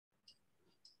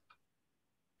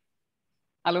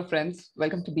Hello, friends.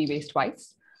 Welcome to Be Waste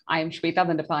Wise. I am Shweta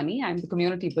Dandapani. I'm the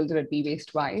community builder at Be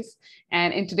Waste Wise.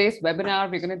 And in today's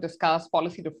webinar, we're going to discuss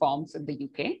policy reforms in the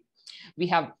UK. We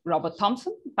have Robert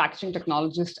Thompson, packaging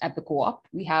technologist at the Co-op.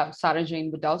 We have Sarah Jane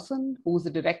Budowson, who's the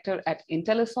director at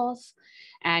Intellisource,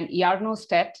 and Jarno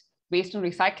Stedt, waste and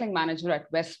recycling manager at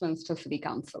Westminster City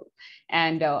Council.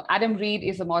 And Adam Reed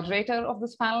is the moderator of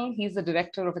this panel. He's the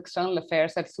director of external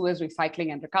affairs at Suez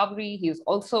Recycling and Recovery. He is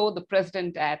also the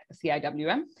president at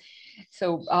CIWM.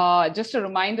 So just a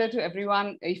reminder to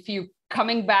everyone, if you're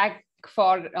coming back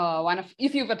for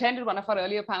if you've attended one of our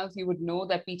earlier panels, you would know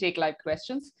that we take live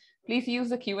questions. Please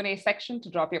use the Q&A section to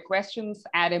drop your questions.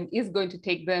 Adam is going to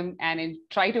take them and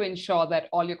try to ensure that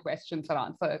all your questions are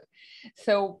answered.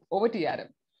 So over to you, Adam.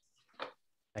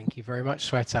 Thank you very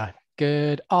much, Shweta.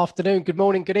 Good afternoon, good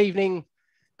morning, good evening,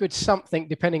 good something,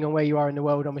 depending on where you are in the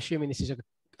world. I'm assuming this is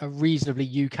a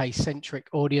reasonably UK-centric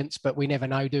audience, but we never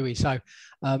know, do we? So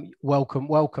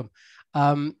welcome.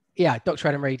 Yeah, Dr.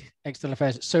 Adam Reed, External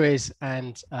Affairs at Suez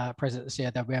and President of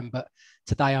CIWM. But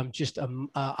today I'm just a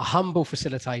humble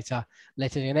facilitator,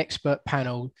 letting an expert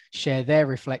panel share their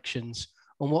reflections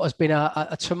on what has been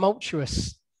a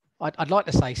tumultuous, I'd like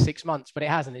to say 6 months, but it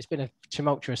hasn't. It's been a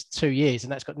tumultuous 2 years,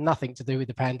 and that's got nothing to do with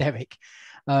the pandemic.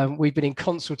 We've been in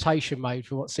consultation mode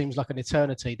for what seems like an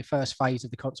eternity. The first phase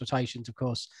of the consultations, of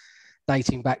course,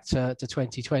 dating back to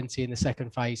 2020, and the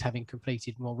second phase having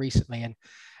completed more recently. And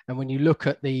when you look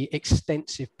at the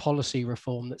extensive policy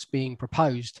reform that's being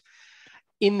proposed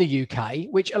in the UK,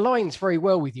 which aligns very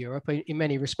well with Europe in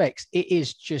many respects, it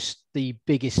is just the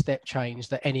biggest step change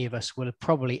that any of us will have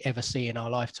probably ever see in our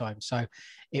lifetime. So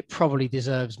it probably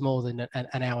deserves more than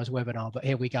an hour's webinar, but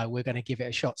here we go. We're going to give it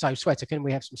a shot. So Shweta, can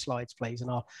we have some slides, please? And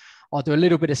I'll do a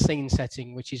little bit of scene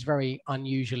setting, which is very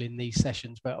unusual in these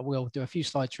sessions, but we'll do a few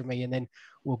slides from me and then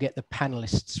we'll get the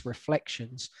panelists'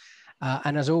 reflections.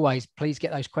 And as always, please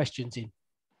get those questions in.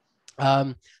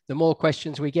 The more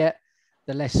questions we get,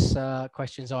 the less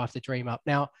questions I have to dream up.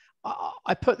 Now,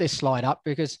 I put this slide up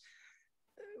because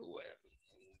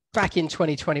back in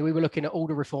 2020, we were looking at all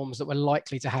the reforms that were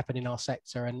likely to happen in our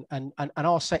sector. And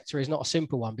our sector is not a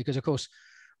simple one because, of course,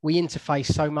 we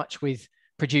interface so much with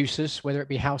producers, whether it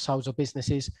be households or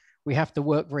businesses. We have to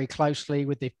work very closely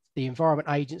with the Environment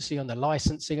Agency on the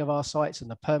licensing of our sites and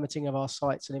the permitting of our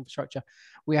sites and infrastructure.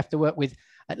 We have to work with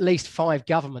at least 5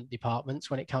 government departments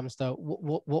when it comes to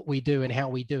what we do and how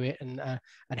we do it, and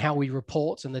how we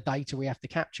report and the data we have to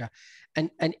capture.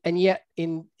 And yet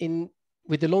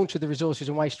with the launch of the Resources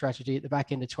and Waste Strategy at the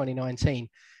back end of 2019,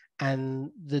 and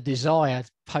the desire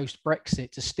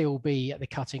post-Brexit to still be at the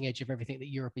cutting edge of everything that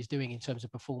Europe is doing in terms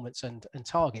of performance and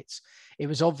targets, it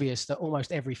was obvious that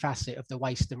almost every facet of the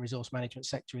waste and resource management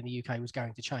sector in the UK was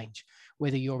going to change,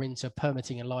 whether you're into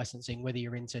permitting and licensing, whether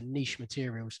you're into niche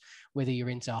materials, whether you're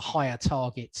into higher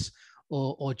targets,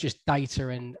 or just data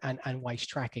and waste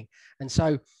tracking. And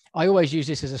so I always use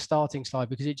this as a starting slide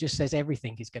because it just says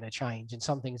everything is going to change and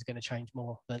some things are going to change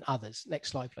more than others. Next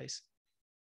slide, please.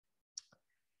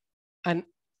 And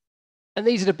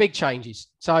these are the big changes.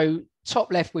 So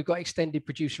top left, we've got extended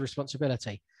producer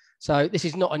responsibility. So this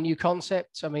is not a new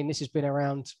concept. I mean, this has been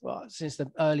around since the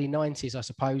early 90s, I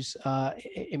suppose,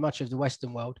 in much of the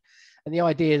Western world. And the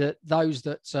idea that those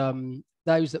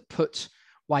that put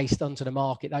waste onto the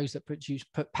market, those that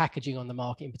put packaging on the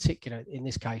market in particular, in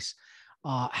this case,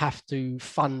 have to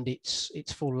fund its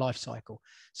full life cycle.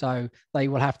 So they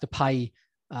will have to pay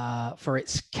for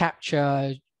its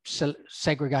capture,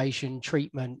 segregation,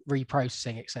 treatment,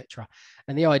 reprocessing, etc.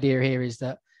 And the idea here is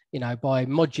that, you know, by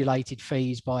modulated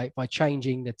fees, by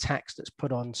changing the tax that's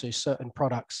put onto certain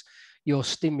products, you'll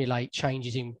stimulate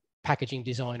changes in packaging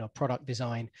design or product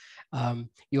design.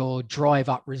 You'll drive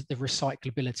up the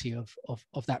recyclability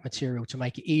of that material to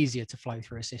make it easier to flow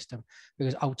through a system,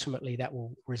 because ultimately that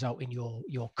will result in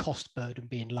your cost burden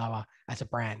being lower as a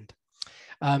brand.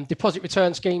 Deposit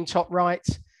return scheme, top right.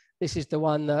 This is the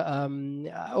one that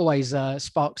always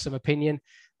sparks some opinion.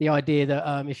 The idea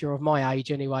that if you're of my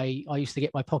age anyway, I used to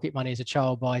get my pocket money as a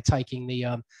child by taking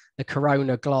the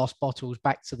Corona glass bottles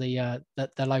back to the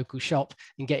local shop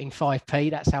and getting 5p.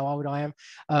 That's how old I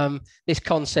am. This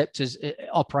concept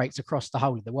operates across the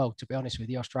whole of the world, to be honest with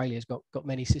you. Australia's got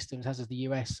many systems, as has the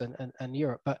US and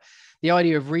Europe. But the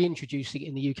idea of reintroducing it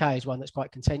in the UK is one that's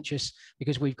quite contentious,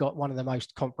 because we've got one of the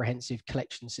most comprehensive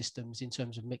collection systems in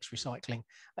terms of mixed recycling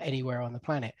anywhere on the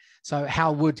planet. So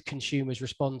how would consumers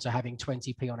respond to having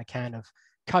 20p on a can of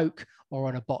Coke or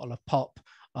on a bottle of pop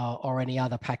or any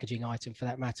other packaging item for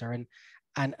that matter?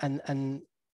 And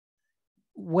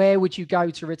where would you go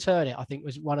to return it? I think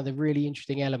was one of the really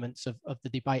interesting elements of the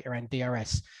debate around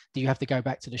DRS. Do you have to go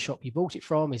back to the shop you bought it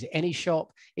from? Is it any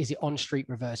shop? Is it on-street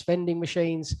reverse vending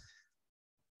machines?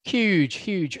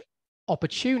 Huge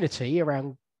opportunity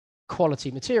around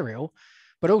quality material,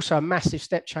 but also a massive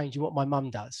step change in what my mum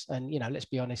does. And, you know, let's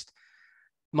be honest,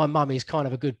 my mum is kind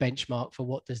of a good benchmark for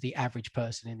what does the average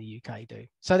person in the UK do.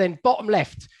 So then bottom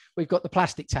left, we've got the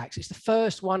plastic tax. It's the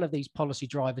first one of these policy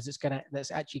drivers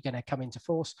that's actually going to come into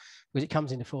force, because it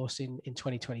comes into force in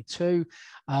 2022.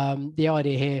 The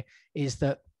idea here is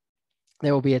that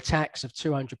there will be a tax of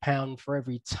 £200 for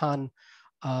every ton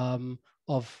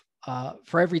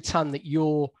for every ton that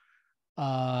your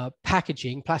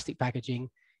plastic packaging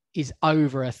is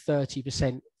over a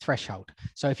 30% threshold.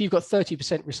 So if you've got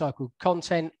 30% recycled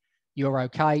content, you're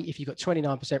okay. If you've got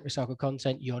 29% recycled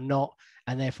content, you're not.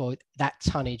 And therefore that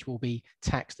tonnage will be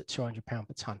taxed at £200 per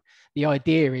ton. The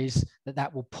idea is that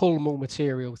that will pull more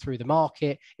material through the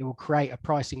market. It will create a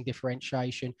pricing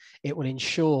differentiation. It will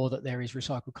ensure that there is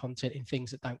recycled content in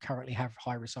things that don't currently have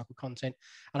high recycled content.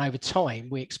 And over time,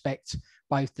 we expect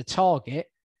both the target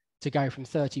to go from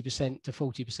 30% to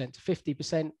 40% to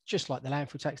 50%, just like the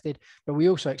landfill tax did. But we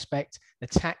also expect the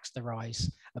tax to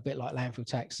rise a bit like landfill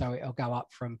tax. So it'll go up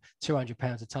from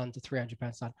 £200 a tonne to £300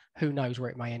 a tonne. Who knows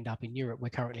where it may end up in Europe? We're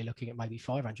currently looking at maybe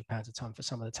 £500 a tonne for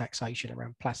some of the taxation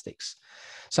around plastics.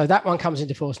 So that one comes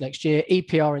into force next year.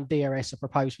 EPR and DRS are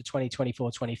proposed for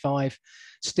 2024-25,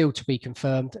 still to be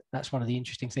confirmed. That's one of the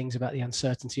interesting things about the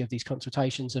uncertainty of these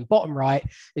consultations. And bottom right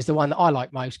is the one that I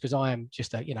like most, because I am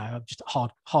just a, I'm just a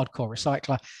hardcore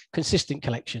recycler. Consistent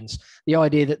collections. The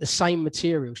idea that the same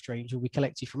material streams will be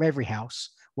collected from every house,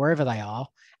 wherever they are,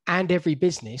 and every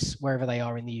business, wherever they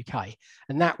are in the UK.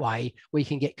 And that way we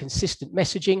can get consistent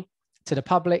messaging to the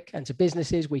public and to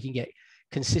businesses. We can get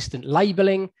consistent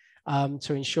labeling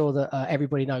to ensure that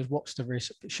everybody knows what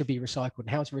should be recycled and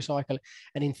how to recycle it.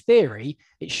 And in theory,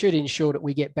 it should ensure that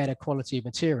we get better quality of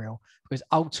material, because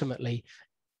ultimately,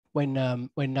 when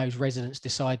those residents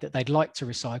decide that they'd like to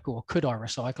recycle, or could I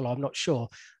recycle, I'm not sure,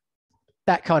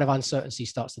 that kind of uncertainty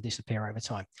starts to disappear over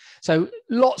time. So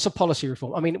lots of policy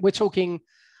reform. I mean, we're talking,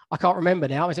 I can't remember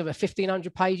now, it's over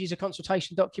 1,500 pages of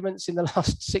consultation documents in the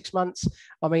last 6 months.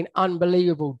 I mean,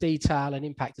 unbelievable detail and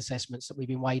impact assessments that we've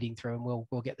been wading through, and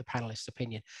we'll get the panelists'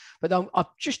 opinion. But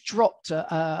I've just dropped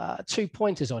 2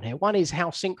 pointers on here. One is,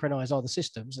 how synchronized are the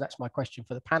systems? That's my question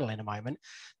for the panel in a moment.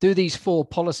 Do these 4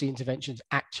 policy interventions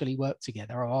actually work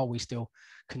together, or are we still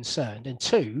concerned? And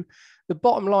 2, the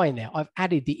bottom line there, I've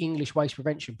added the English Waste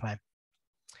Prevention Plan.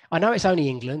 I know it's only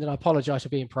England, and I apologise for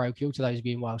being parochial to those of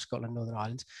you in Wales, Scotland, Northern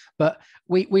Ireland, but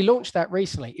we launched that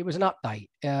recently. It was an update.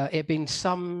 It had been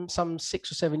some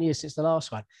 6 or 7 years since the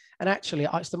last one. And actually,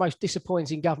 it's the most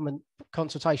disappointing government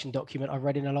consultation document I've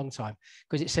read in a long time,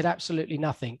 because it said absolutely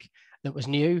nothing that was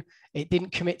new. It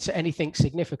didn't commit to anything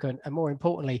significant. And more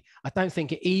importantly, I don't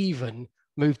think it even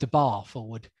moved the bar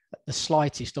forward the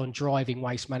slightest on driving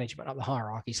waste management up the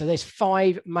hierarchy. So there's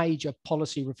 5 major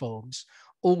policy reforms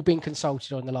all been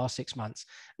consulted on in the last 6 months.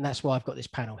 And that's why I've got this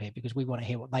panel here, because we want to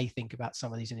hear what they think about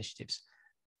some of these initiatives.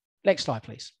 Next slide,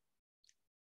 please.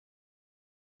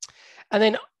 And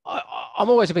then I'm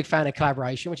always a big fan of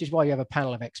collaboration, which is why you have a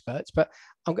panel of experts. But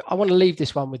I want to leave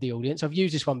this one with the audience. I've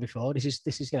used this one before. This is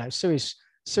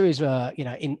Suez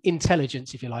in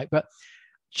intelligence, if you like. But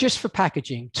just for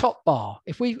packaging, top bar,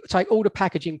 if we take all the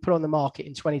packaging put on the market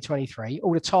in 2023,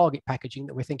 all the target packaging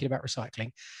that we're thinking about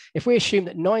recycling, if we assume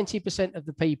that 90% of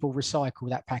the people recycle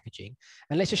that packaging,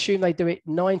 and let's assume they do it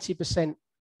 90%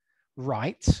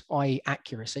 right, i.e.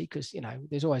 accuracy, because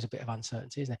there's always a bit of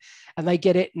uncertainty, isn't there? And they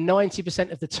get it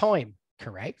 90% of the time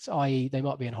correct, i.e. they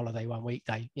might be on holiday one week,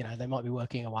 they might be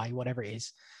working away, whatever it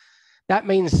is. That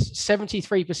means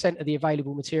 73% of the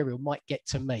available material might get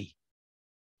to me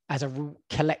as a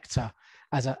collector,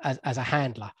 as a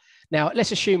handler. Now,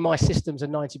 let's assume my systems are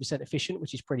 90% efficient,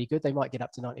 which is pretty good. They might get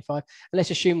up to 95. And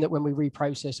let's assume that when we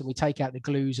reprocess and we take out the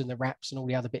glues and the wraps and all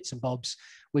the other bits and bobs,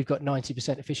 we've got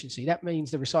 90% efficiency. That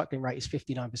means the recycling rate is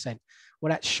 59%. Well,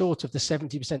 that's short of the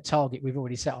 70% target we've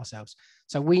already set ourselves.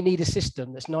 So we need a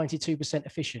system that's 92%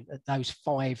 efficient at those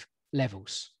 5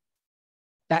 levels.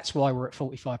 That's why we're at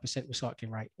 45%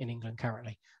 recycling rate in England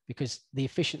currently, because the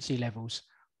efficiency levels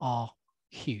are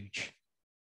huge.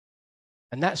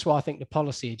 And that's why I think the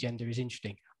policy agenda is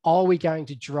interesting. Are we going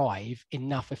to drive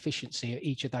enough efficiency at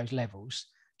each of those levels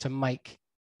to make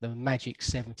the magic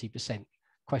 70%?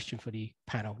 Question for the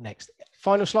panel next.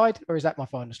 Final slide, or is that my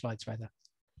final slide, Swetha?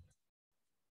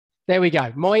 There we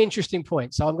go. My interesting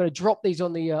point. So I'm going to drop these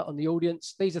on the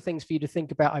audience. These are things for you to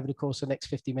think about over the course of the next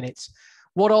 50 minutes.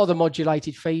 What are the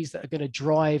modulated fees that are going to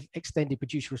drive extended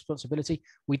producer responsibility?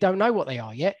 We don't know what they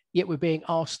are yet we're being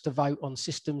asked to vote on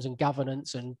systems and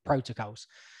governance and protocols.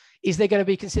 Is there going to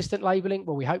be consistent labelling?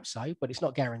 Well, we hope so, but it's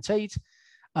not guaranteed.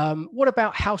 What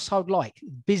about household-like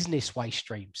business waste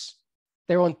streams?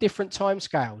 They're on different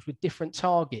timescales with different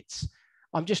targets.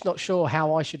 I'm just not sure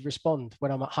how I should respond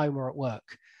when I'm at home or at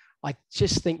work. I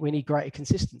just think we need greater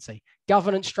consistency.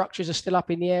 Governance structures are still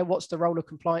up in the air. What's the role of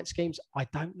compliance schemes? I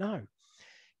don't know.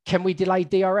 Can we delay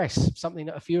DRS? Something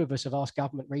that a few of us have asked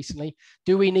government recently.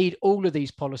 Do we need all of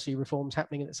these policy reforms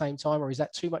happening at the same time, or is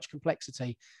that too much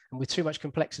complexity? And with too much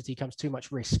complexity comes too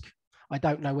much risk. I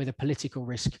don't know whether political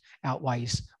risk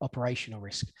outweighs operational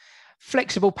risk.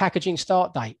 Flexible packaging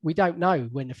start date. We don't know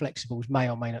when the flexibles may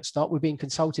or may not start. We're being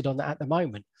consulted on that at the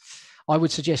moment. I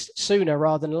would suggest sooner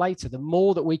rather than later. The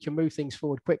more that we can move things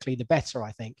forward quickly, the better,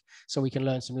 I think, so we can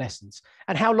learn some lessons.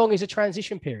 And how long is a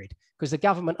transition period? Because the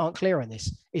government aren't clear on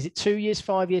this. Is it 2 years,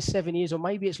 5 years, 7 years, or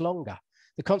maybe it's longer?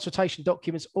 The consultation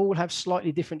documents all have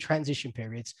slightly different transition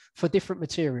periods for different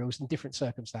materials and different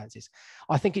circumstances.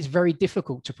 I think it's very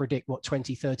difficult to predict what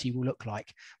 2030 will look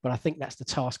like, but I think that's the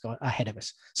task ahead of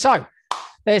us. So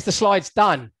there's the slides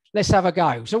done. Let's have a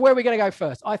go. So where are we going to go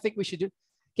first? I think we should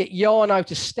get Jarno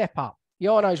to step up.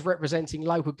 Jarno's representing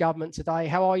local government today.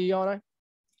 How are you, Jarno?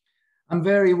 I'm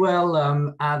very well,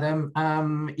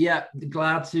 Adam. Yeah,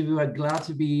 glad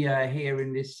to be here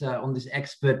in this on this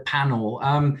expert panel.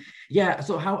 Yeah,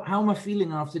 so how am I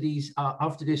feeling after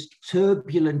this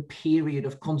turbulent period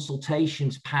of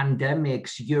consultations,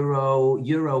 pandemics,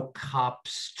 Euro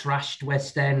Cups, trashed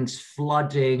West Ends,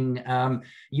 flooding,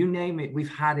 you name it,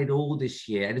 we've had it all this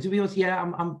year. And to be honest, yeah,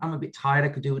 I'm a bit tired. I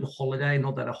could do with a holiday.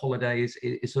 Not that a holiday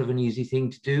is sort of an easy thing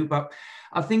to do, but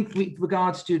I think with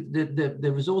regards to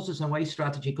the resources and waste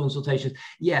strategy consultations,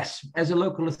 yes, as a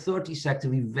local authority sector,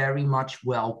 we very much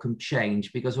welcome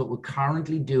change, because what we're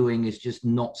currently doing is just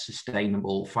not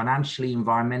sustainable. Financially,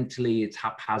 environmentally, it's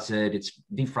haphazard, it's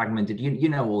defragmented, you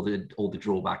know all the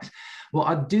drawbacks. Well,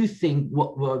 I do think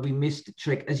what we missed the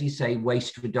trick, as you say,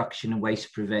 waste reduction and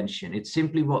waste prevention. It's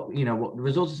simply what the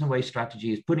resources and waste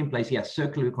strategy is put in place. Yes,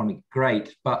 circular economy,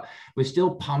 great, but we're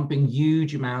still pumping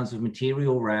huge amounts of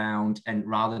material around, and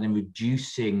rather than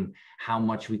reducing how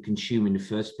much we consume in the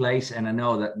first place. And I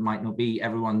know that might not be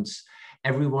everyone's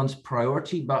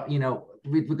priority, but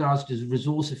with regards to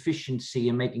resource efficiency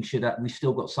and making sure that we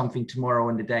still got something tomorrow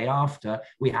and the day after,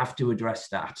 we have to address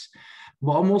that.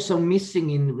 What I'm also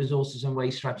missing in the resources and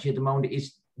waste strategy at the moment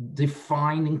is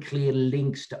defining clear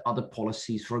links to other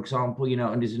policies, for example,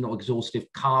 and this is not exhaustive,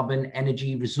 carbon,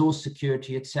 energy, resource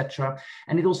security, etc.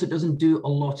 And it also doesn't do a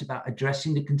lot about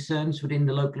addressing the concerns within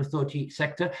the local authority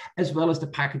sector, as well as the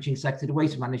packaging sector, the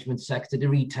waste management sector, the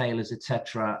retailers,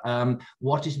 etc.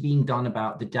 What is being done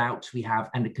about the doubts we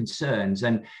have and the concerns?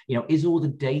 And, is all the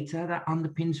data that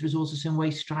underpins resources and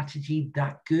waste strategy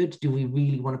that good? Do we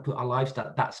really want to put our lives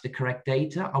that that's the correct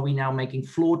data? Are we now making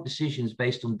flawed decisions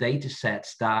based on data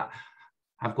sets that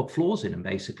have got flaws in them,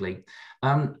 basically?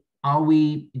 Are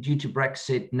we, due to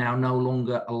Brexit, now no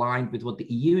longer aligned with what the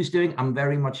EU is doing? I'm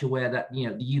very much aware that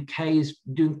the UK is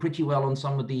doing pretty well on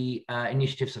some of the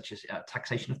initiatives, such as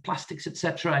taxation of plastics,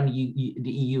 etc., and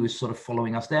the EU is sort of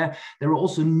following us there. There are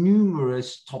also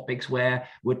numerous topics where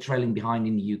we're trailing behind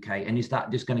in the UK, and is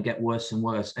that just going to get worse and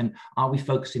worse? And are we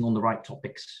focusing on the right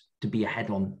topics to be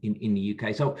ahead on in the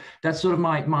UK? So that's sort of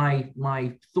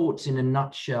my thoughts in a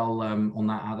nutshell on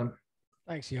that, Adam.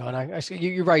 Thanks, Jarno.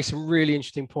 You raised some really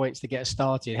interesting points to get us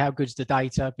started. How good's the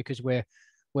data? Because we're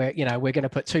going to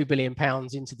put £2 billion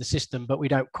into the system, but we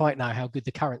don't quite know how good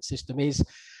the current system is.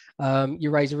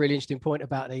 You raise a really interesting point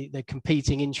about the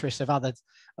competing interests of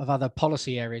other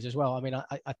policy areas as well. I mean,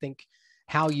 I think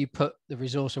how you put the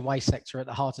resource and waste sector at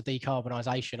the heart of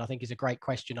decarbonisation, I think, is a great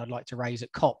question I'd like to raise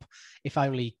at COP. If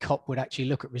only COP would actually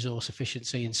look at resource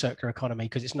efficiency and circular economy,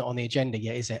 because it's not on the agenda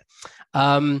yet, is it?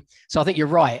 So I think you're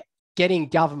right. Getting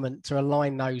government to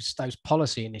align those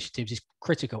policy initiatives is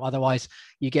critical. Otherwise,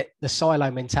 you get the silo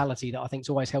mentality that I think has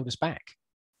always held us back.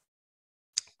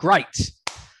 Great.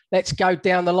 Let's go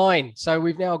down the line. So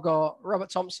we've now got Robert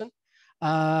Thompson,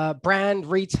 brand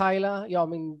retailer. Yeah, I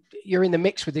mean, you're in the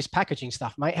mix with this packaging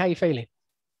stuff, mate. How are you feeling?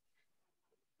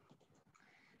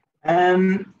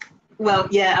 Well,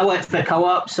 yeah, I work for the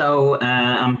co-op, so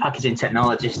I'm a packaging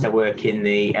technologist. I work in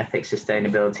the ethics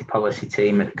sustainability policy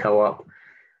team at the co-op.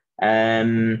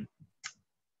 I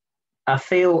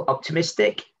feel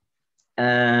optimistic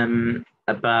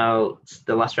about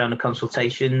the last round of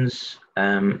consultations.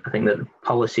 I think that the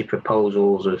policy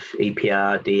proposals of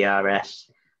EPR, DRS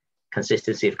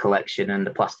consistency of collection and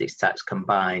the plastics tax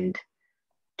combined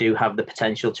do have the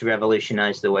potential to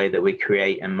revolutionise the way that we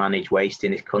create and manage waste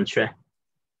in this country.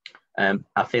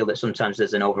 I feel that sometimes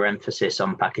there's an overemphasis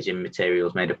on packaging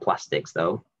materials made of plastics,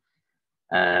 though,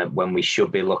 when we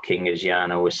should be looking, as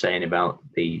Jana was saying, about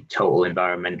the total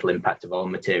environmental impact of all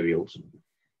materials,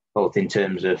 both in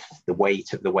terms of the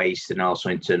weight of the waste and also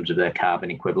in terms of their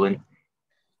carbon equivalent.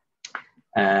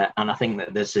 And I think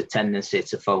that there's a tendency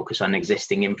to focus on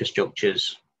existing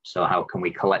infrastructures. So how can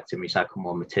we collect and recycle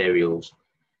more materials,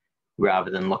 rather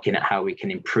than looking at how we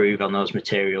can improve on those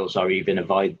materials or even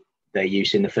avoid their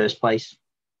use in the first place.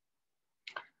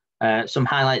 Some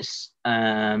highlights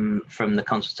from the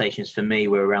consultations for me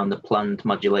were around the planned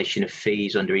modulation of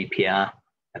fees under EPR,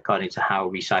 according to how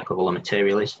recyclable a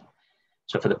material is.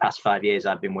 So for the past 5 years,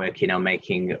 I've been working on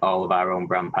making all of our own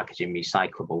brand packaging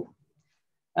recyclable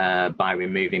by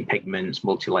removing pigments,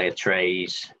 multi-layer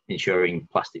trays, ensuring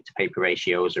plastic to paper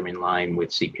ratios are in line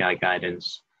with CPI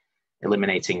guidance,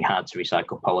 eliminating hard to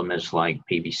recycle polymers like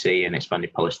PVC and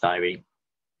expanded polystyrene.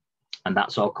 And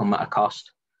that's all come at a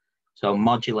cost. So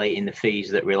modulating the fees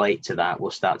that relate to that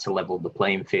will start to level the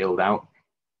playing field out.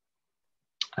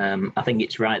 I think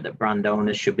it's right that brand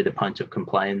owners should be the point of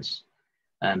compliance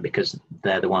because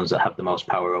they're the ones that have the most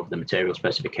power over the material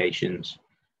specifications.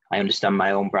 I understand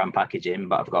my own brand packaging,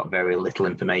 but I've got very little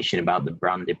information about the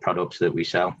branded products that we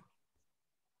sell.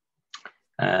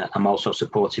 I'm also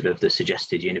supportive of the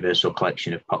suggested universal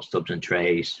collection of pots, tubs and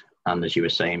trays, and as you were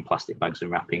saying, plastic bags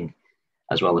and wrapping,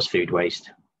 as well as food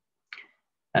waste.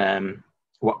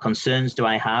 What concerns do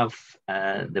I have?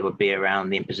 There would be around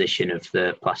the imposition of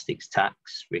the plastics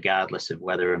tax, regardless of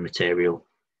whether a material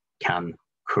can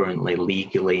currently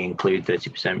legally include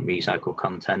 30% recycled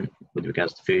content with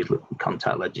regards to food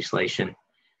contact legislation.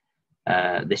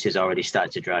 This has already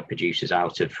started to drive producers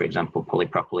out of, for example,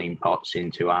 polypropylene pots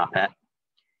into rPET,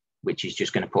 which is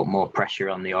just going to put more pressure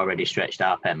on the already stretched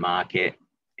rPET market.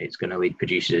 It's going to lead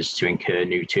producers to incur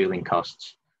new tooling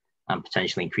costs and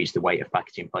potentially increase the weight of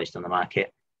packaging placed on the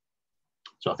market.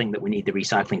 So I think that we need the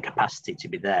recycling capacity to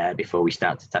be there before we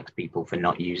start to tax people for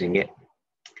not using it.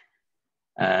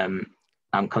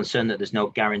 I'm concerned that there's no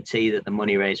guarantee that the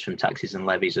money raised from taxes and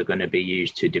levies are going to be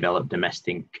used to develop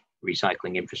domestic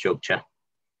recycling infrastructure.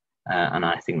 And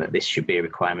I think that this should be a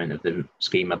requirement of the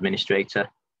scheme administrator.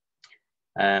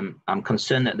 I'm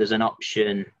concerned that there's an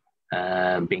option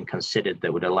being considered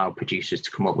that would allow producers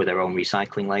to come up with their own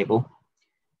recycling label,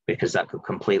 because that could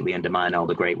completely undermine all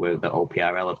the great work that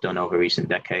OPRL have done over recent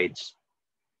decades.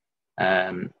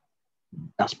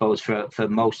 I suppose for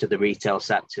most of the retail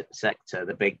sector,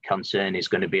 the big concern is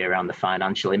going to be around the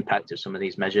financial impact of some of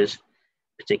these measures,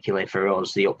 particularly for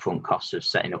us, the upfront costs of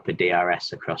setting up a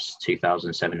DRS across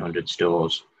 2,700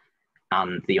 stores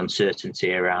and the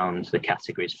uncertainty around the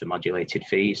categories for modulated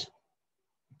fees.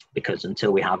 Because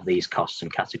until we have these costs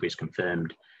and categories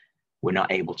confirmed, we're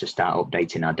not able to start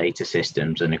updating our data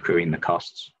systems and accruing the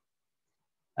costs.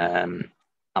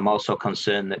 I'm also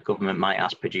concerned that government might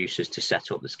ask producers to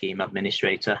set up the scheme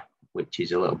administrator, which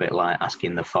is a little bit like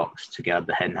asking the fox to guard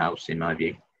the hen house, in my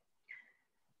view.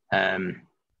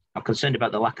 I'm concerned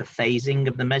about the lack of phasing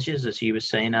of the measures, as you were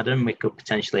saying, Adam. We could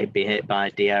potentially be hit by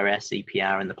DRS,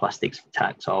 EPR and the plastics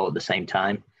tax all at the same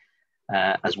time,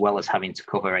 as well as having to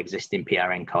cover existing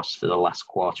PRN costs for the last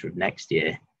quarter of next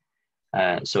year.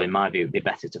 So in my view, it'd be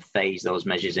better to phase those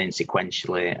measures in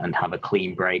sequentially and have a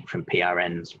clean break from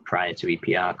PRNs prior to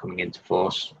EPR coming into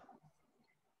force.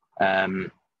 I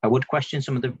would question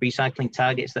some of the recycling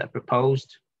targets that are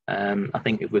proposed. I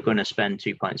think if we're going to spend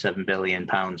 £2.7 billion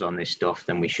on this stuff,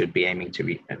 then we should be aiming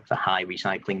for high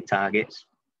recycling targets.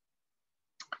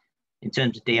 In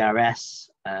terms of DRS,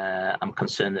 I'm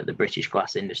concerned that the British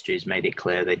glass industry has made it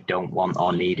clear they don't want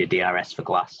or need a DRS for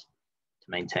glass to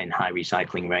maintain high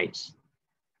recycling rates.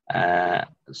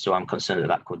 So I'm concerned that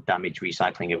that could damage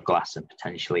recycling of glass and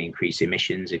potentially increase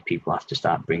emissions if people have to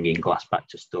start bringing glass back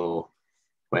to store,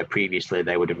 where previously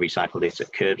they would have recycled it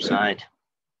at curbside.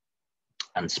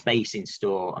 And space in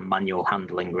store and manual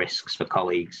handling risks for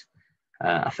colleagues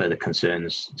are further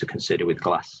concerns to consider with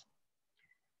glass.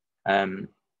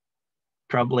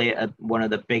 Probably one of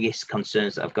the biggest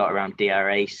concerns that I've got around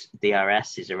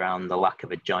DRS is around the lack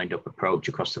of a joined up approach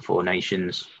across the 4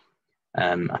 nations.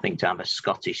 I think to have a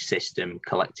Scottish system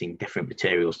collecting different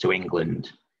materials to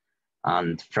England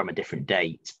and from a different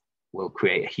date will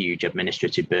create a huge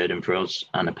administrative burden for us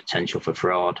and a potential for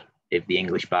fraud if the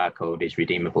English barcode is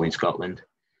redeemable in Scotland.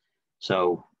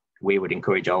 So we would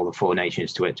encourage all the 4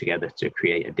 nations to work together to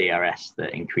create a DRS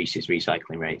that increases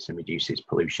recycling rates and reduces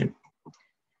pollution.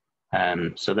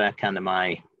 So they're kind of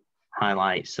my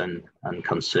highlights and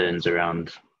concerns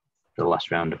around the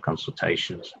last round of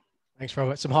consultations. Thanks,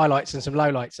 Robert. Some highlights and some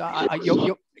lowlights.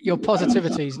 Your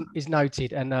positivity is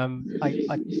noted, and I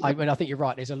mean, I think you're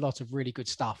right. There's a lot of really good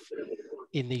stuff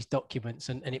in these documents,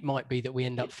 and it might be that we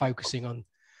end up focusing on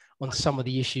some of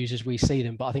the issues as we see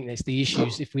them. But I think there's the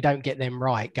issues, if we don't get them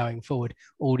right going forward,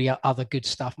 all the other good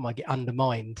stuff might get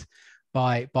undermined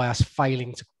by us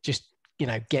failing to just,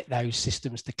 get those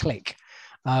systems to click.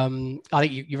 I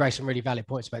think you raised some really valid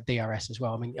points about DRS as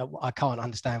well. I mean, I can't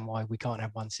understand why we can't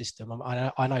have one system.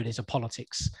 I know there's a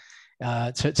politics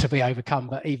to be overcome,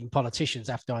 but even politicians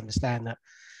have to understand that,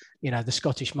 the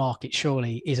Scottish market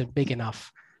surely isn't big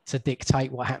enough to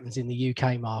dictate what happens in the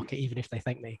UK market, even if they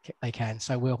think they can.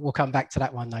 So we'll come back to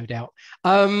that one, no doubt.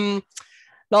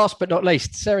 Last but not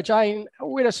least, Sarah Jane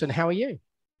Widdowson, how are you?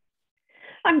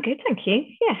 I'm good, thank you.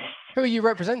 Yes. Who are you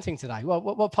representing today?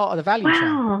 What part of the value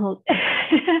chain?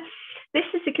 This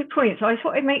is a good point. So I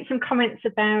thought I'd make some comments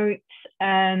about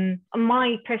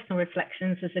my personal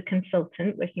reflections as a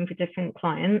consultant working for different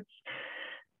clients,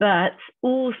 but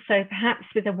also perhaps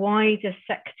with a wider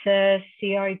sector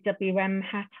CIWM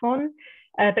hat on,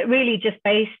 but really just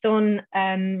based on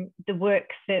the work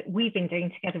that we've been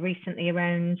doing together recently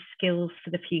around skills for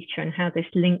the future and how this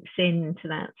links into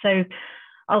that. So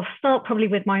I'll start probably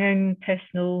with my own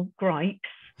personal gripes.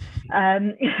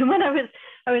 When I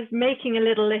was making a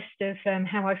little list of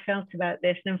how I felt about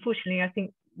this, and unfortunately I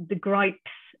think the gripes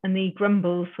and the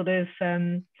grumbles sort of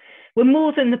were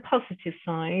more than the positive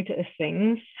side of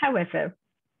things. However,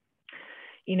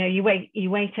 you wait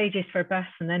ages for a bus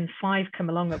and then 5 come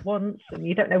along at once and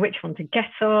you don't know which one to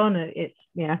get on. It's,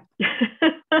 yeah.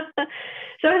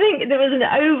 So I think there was an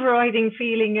overriding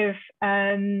feeling of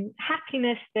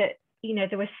happiness that,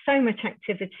 there was so much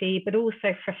activity, but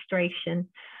also frustration.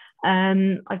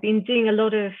 I've been doing a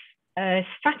lot of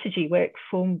strategy work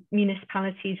for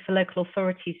municipalities, for local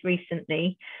authorities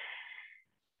recently,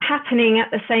 happening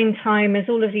at the same time as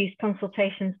all of these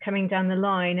consultations coming down the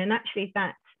line. And actually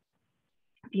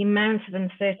the amount of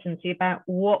uncertainty about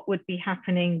what would be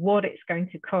happening, what it's going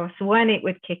to cost, when it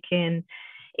would kick in,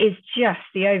 is just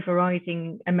the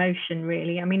overriding emotion,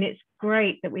 really. I mean, it's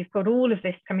great that we've got all of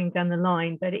this coming down the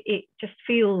line, but it just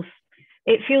feels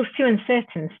too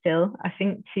uncertain still, I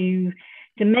think, to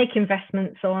make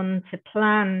investments on, to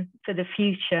plan for the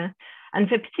future, and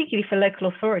particularly for local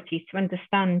authorities to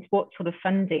understand what sort of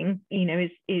funding,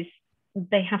 is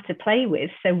they have to play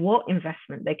with. So what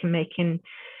investment they can make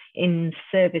in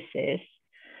services.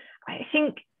 I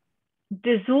think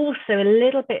there's also a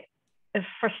little bit of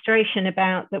frustration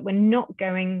about that we're not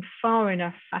going far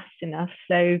enough, fast enough.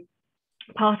 So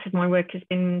part of my work has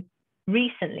been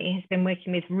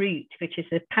working with Root, which is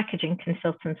a packaging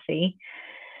consultancy.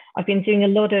 I've been doing a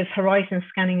lot of horizon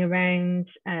scanning around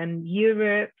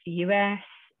Europe, the US,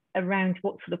 around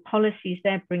what sort of policies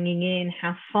they're bringing in,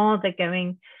 how far they're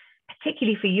going,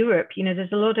 particularly for Europe.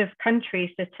 There's a lot of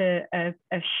countries that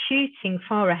are shooting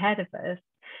far ahead of us,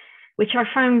 which I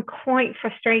found quite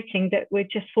frustrating that we're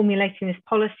just formulating this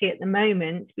policy at the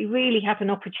moment. We really have an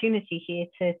opportunity here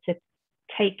to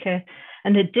take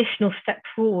an additional step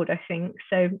forward, I think.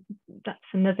 So that's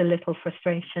another little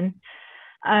frustration.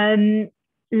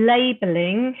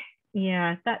 Labeling,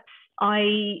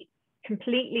 I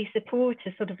completely support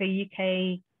a sort of a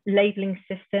UK labeling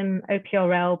system,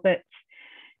 OPRL, but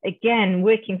again,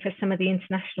 working for some of the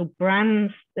international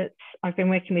brands that I've been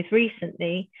working with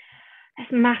recently,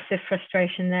 there's massive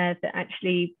frustration there that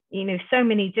actually, so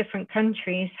many different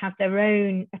countries have their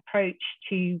own approach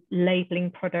to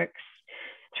labeling products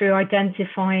through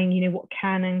identifying, what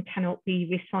can and cannot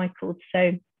be recycled.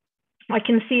 So I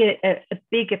can see a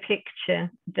bigger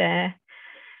picture there,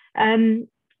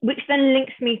 which then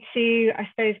links me to, I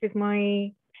suppose, with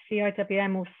my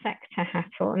CIWM or sector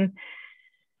hat on.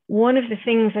 One of the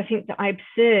things I think that I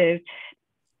observed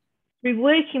through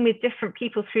working with different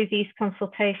people through these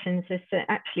consultations is that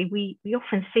actually we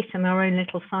often sit in our own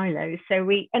little silos. So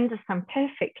we understand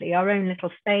perfectly our own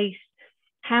little space,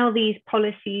 how these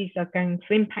policies are going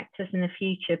to impact us in the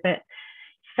future, but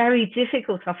it's very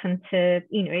difficult often to,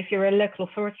 if you're a local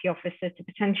authority officer, to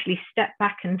potentially step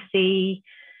back and see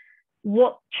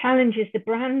what challenges the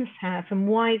brands have and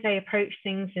why they approach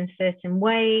things in certain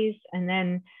ways. And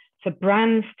then for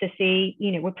brands to see,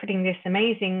 we're putting this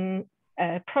amazing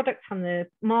product on the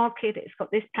market, it's got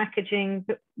this packaging,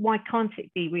 but why can't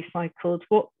it be recycled?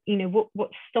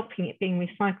 What's stopping it being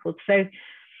recycled? So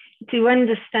to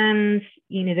understand,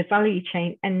 the value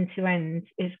chain end to end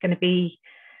is going to be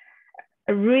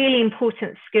a really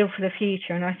important skill for the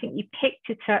future. And I think you picked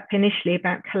it up initially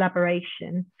about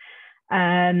collaboration.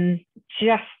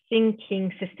 just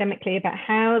thinking systemically about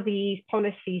how these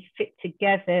policies fit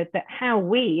together, but how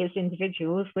we as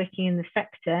individuals working in the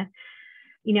sector,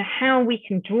 you know, how we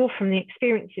can draw from the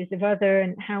experiences of other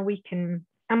and how we can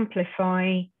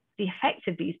amplify the effect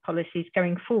of these policies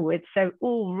going forward. So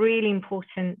all really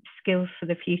important skills for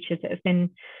the future that have been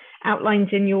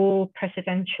outlined in your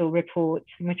presidential report,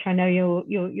 which I know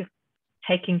you're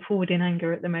taking forward in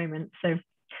anger at the moment. So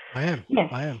I am. Yes.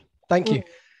 I am. Thank you.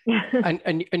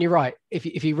 And you're right.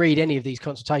 If you read any of these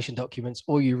consultation documents,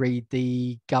 or you read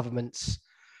the government's,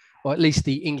 or at least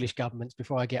the English governments,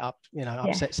 before I get up, you know,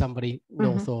 upset somebody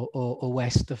north or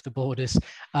west of the borders,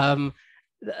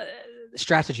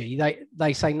 strategy,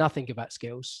 they say nothing about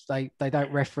skills. They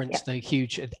don't reference the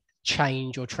huge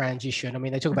change or transition. I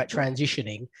mean, they talk about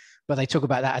transitioning, but they talk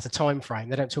about that as a time frame.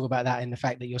 They don't talk about that in the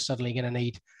fact that you're suddenly going to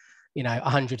need, you know,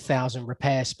 100,000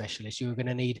 repair specialists. You're going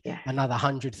to need another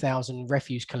 100,000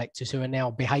 refuse collectors who are now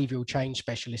behavioural change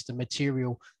specialists and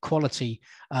material quality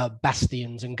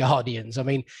bastions and guardians. I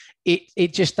mean,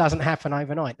 it just doesn't happen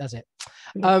overnight, does it?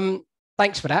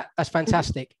 Thanks for that. That's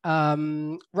fantastic.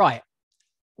 Right,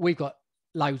 we've got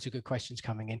loads of good questions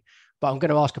coming in, but I'm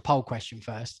going to ask a poll question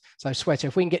first. So, Sweater,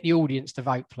 if we can get the audience to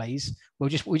vote, please. We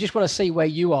just want to see where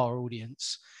you are,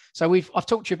 audience. So I've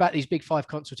talked to you about these big 5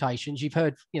 consultations. You've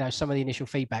heard, you know, some of the initial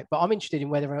feedback, but I'm interested in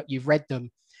whether or not you've read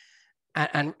them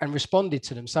and responded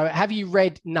to them. So have you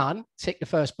read none? Tick the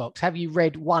first box. Have you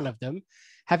read one of them?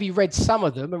 Have you read some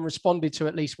of them and responded to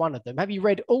at least one of them? Have you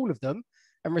read all of them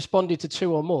and responded to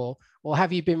 2 or more? Or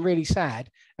have you been really sad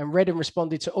and read and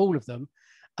responded to all of them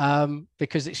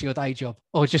because it's your day job,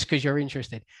 or just because you're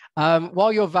interested?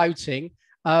 While you're voting,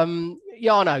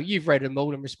 Jarno, you've read them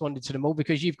all and responded to them all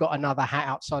because you've got another hat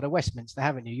outside of Westminster,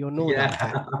 haven't you? Your Northern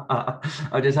hat.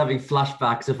 I'm just having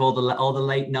flashbacks of all the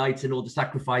late nights and all the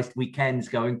sacrificed weekends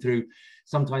going through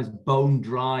sometimes bone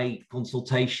dry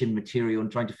consultation material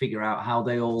and trying to figure out how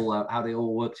they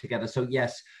all work together. So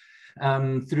yes,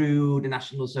 through the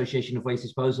National Association of Waste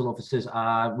Disposal Officers,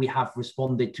 we have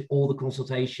responded to all the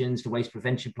consultations, the waste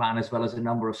prevention plan, as well as a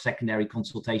number of secondary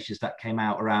consultations that came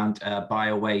out around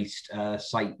bio-waste,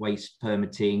 site waste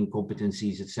permitting,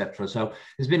 competencies, etc. So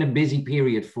there's been a busy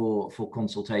period for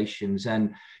consultations.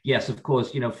 And yes, of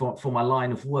course, you know, for my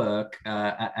line of work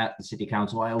at the City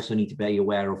Council, I also need to be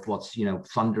aware of what's, you know,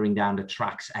 thundering down the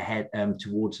tracks ahead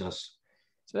towards us.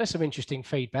 So there's some interesting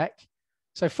feedback.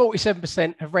 So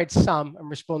 47% have read some and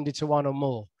responded to one or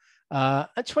more. And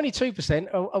 22%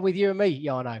 are with you and me,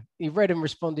 Jarno. You've read and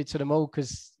responded to them all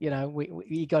because, you know,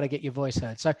 you got to get your voice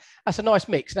heard. So that's a nice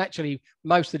mix. And actually,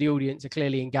 most of the audience are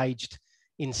clearly engaged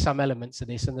in some elements of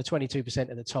this, and the 22%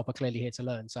 at the top are clearly here to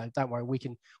learn. So don't worry, we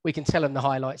can tell them the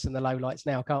highlights and the lowlights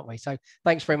now, can't we? So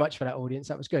thanks very much for that, audience.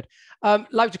 That was good.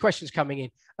 Loads of questions coming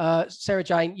in. Sarah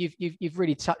Jane, you've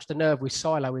really touched the nerve with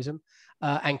siloism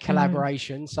and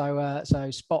collaboration.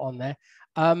 So spot on there.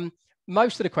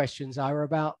 Most of the questions are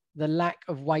about the lack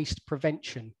of waste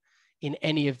prevention in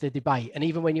any of the debate. And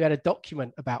even when you had a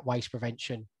document about waste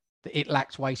prevention, it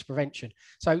lacks waste prevention.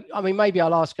 So, I mean, maybe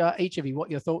I'll ask each of you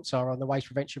what your thoughts are on the waste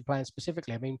prevention plan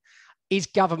specifically. I mean, is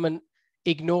government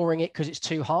ignoring it because it's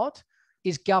too hard?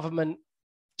 Is government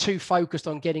too focused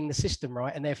on getting the system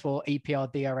right, and therefore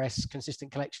EPR, DRS,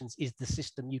 consistent collections is the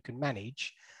system you can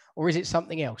manage? Or is it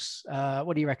something else?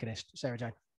 What do you reckon, Sarah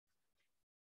Jane?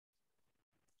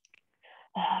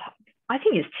 I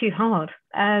think it's too hard.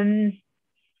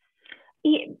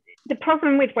 The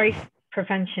problem with waste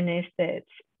prevention is that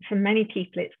for many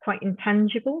people, it's quite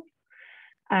intangible.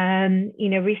 You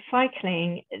know,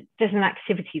 recycling, there's an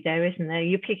activity there, isn't there?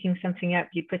 You're picking something up,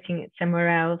 you're putting it somewhere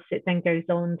else, it then goes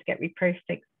on to get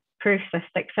reprocessed,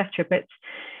 etc. But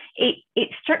it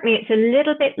struck me, it's a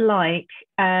little bit like,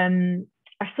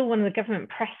 I saw one of the government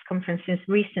press conferences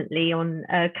recently on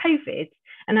COVID,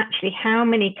 and actually how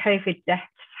many COVID deaths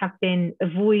have been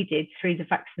avoided through the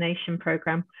vaccination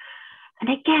program. And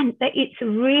again, it's a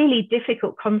really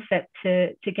difficult concept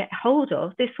to get hold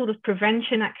of, this sort of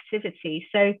prevention activity.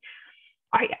 So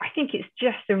I think it's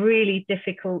just a really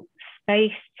difficult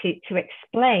space to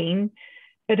explain,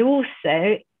 but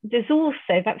also there's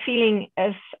also that feeling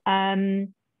of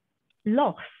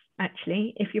loss,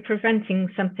 actually. If you're preventing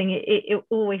something, it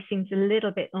always seems a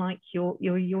little bit like you're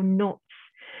not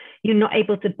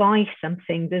able to buy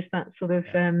something. There's that sort of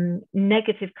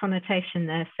negative connotation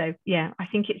there. So yeah, I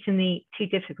think it's in the too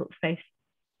difficult space.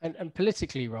 And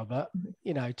politically, Robert,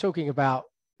 you know, talking about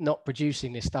not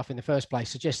producing this stuff in the first place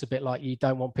suggests a bit like you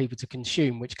don't want people to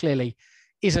consume, which clearly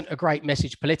isn't a great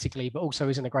message politically, but also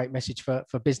isn't a great message for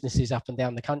businesses up and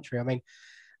down the country. I mean,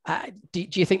 Do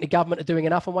you think the government are doing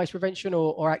enough on waste prevention,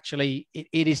 or actually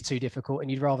it is too difficult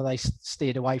and you'd rather they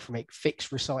steered away from it, fix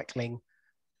recycling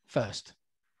first?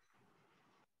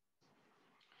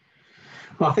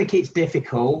 Well, I think it's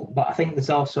difficult, but I think there's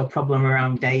also a problem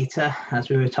around data, as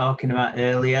we were talking about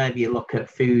earlier. If you look at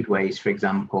food waste, for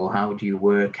example, how do you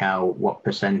work out what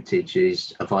percentage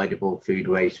is avoidable food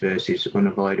waste versus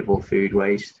unavoidable food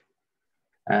waste?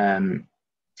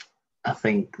 I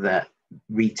think that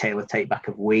retailer take back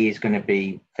of WE is going to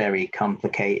be very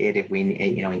complicated if we,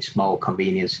 in small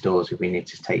convenience stores, if we need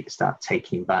to start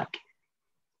taking back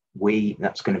WE,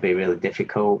 that's going to be really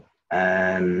difficult.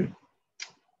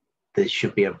 There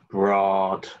should be a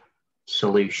broad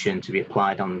solution to be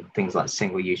applied on things like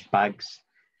single-use bags,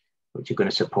 which are going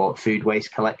to support food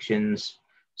waste collections.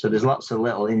 So there's lots of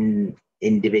little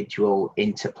individual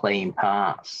interplaying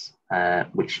parts,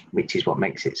 which is what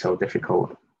makes it so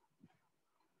difficult.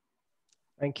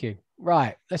 Thank you.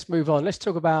 Right, let's move on. Let's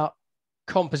talk about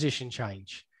composition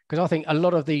change, because I think a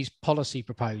lot of these policy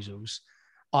proposals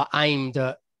are aimed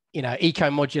at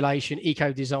eco-modulation,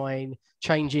 eco-design,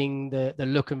 changing the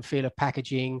look and feel of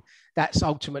packaging. That's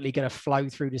ultimately going to flow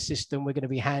through the system. We're going to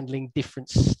be handling different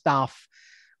stuff.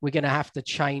 We're going to have to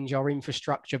change our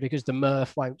infrastructure because the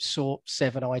MRF won't sort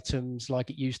 7 items like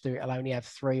it used to. It'll only have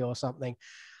 3 or something.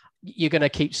 You're going to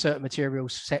keep certain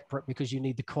materials separate because you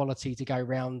need the quality to go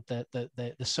around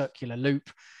the circular loop.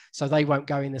 So they won't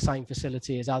go in the same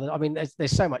facility as others. I mean,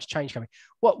 there's so much change coming.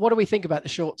 What do we think about the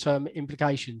short-term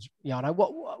implications, Jano?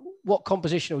 What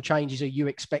compositional changes are you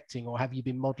expecting, or have you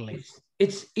been modelling?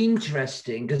 It's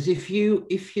interesting because if you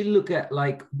look at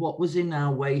like what was in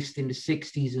our waste in the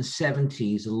 60s and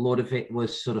 70s, a lot of it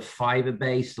was sort of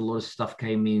fiber-based. A lot of stuff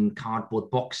came in cardboard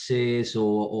boxes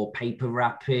or paper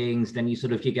wrappings. Then you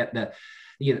get the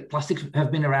plastics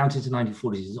have been around since the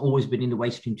 1940s. It's always been in the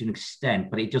waste stream to an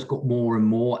extent, but it just got more and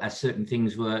more as certain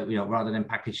things were, rather than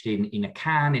packaged in a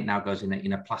can, it now goes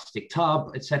in a plastic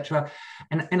tub, etc.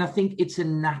 And I think it's a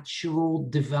natural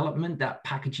development that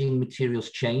packaging materials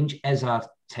change as our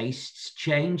tastes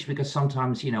change, because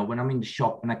sometimes, when I'm in the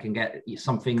shop and I can get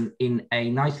something in a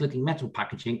nice looking metal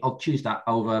packaging, I'll choose that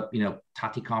over,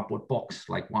 tatty cardboard box.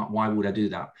 Like, why would I do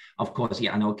that? Of course,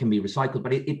 I know it can be recycled,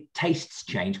 but it tastes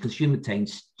change, consumer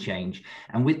tastes change.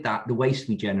 And with that, the waste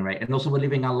we generate, and also we're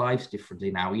living our lives differently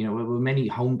now. We're many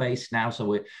home-based now, so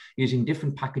we're using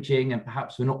different packaging, and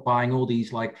perhaps we're not buying all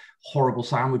these like horrible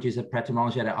sandwiches at Pret a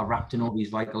Manger that are wrapped in all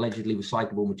these like allegedly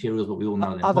recyclable materials, but we all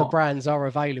know other brands are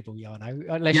available,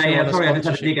 Jano. Sorry, I just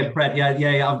had to dig at Pret. I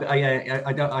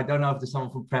don't know if there's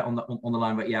someone from Pret on the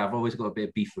line, but I've always got a bit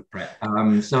of beef with Pret.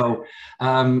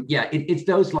 It's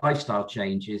those lifestyle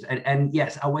changes, and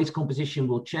yes, our waste composition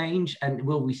will change, and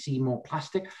will we see more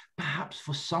plastic? Perhaps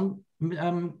for some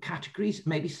categories,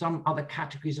 maybe some other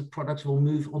categories of products will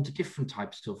move on to different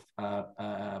types of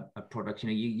products.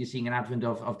 You're seeing an advent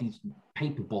of these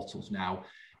paper bottles now.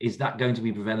 Is that going to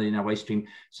be prevalent in our waste stream?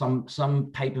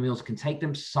 Some paper mills can take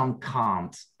them, some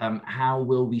can't. How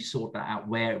will we sort that out?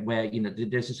 Where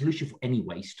there's a solution for any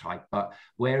waste type, but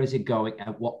where is it going?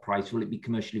 At what price? Will it be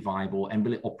commercially viable, and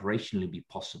will it operationally be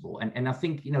possible? And I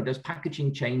think those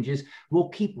packaging changes will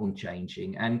keep on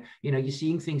changing. And you're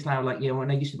seeing things now like when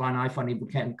I used to buy an iPhone, it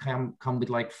can come with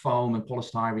like foam and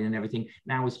polystyrene and everything.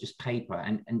 Now it's just paper,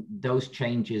 and those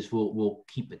changes will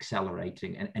keep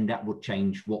accelerating, and that will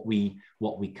change what we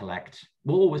collect.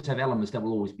 We'll always have elements that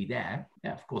will always be there.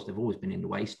 Yeah, of course, they've always been in the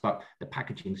waste, but the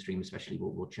packaging stream especially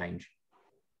will change.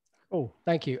 Oh,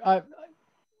 thank you.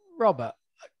 Robert,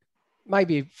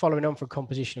 maybe following on from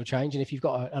compositional change, and if you've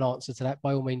got an answer to that,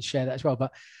 by all means share that as well,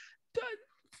 but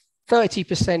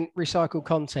 30% recycled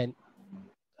content,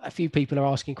 a few people are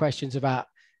asking questions about,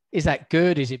 is that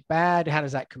good? Is it bad? How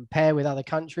does that compare with other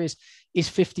countries? Is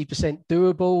 50%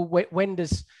 doable?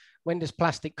 When does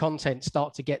plastic content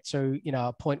start to get to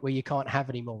a point where you can't have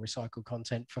any more recycled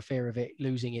content for fear of it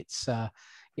losing its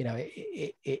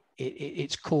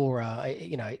its core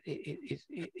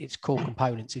its core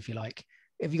components, if you like?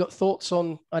 Have you got thoughts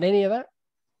on any of that?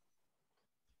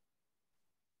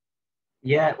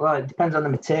 Yeah, well, it depends on the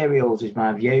materials, is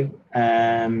my view.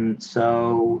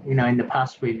 So in the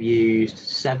past we've used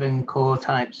 7 core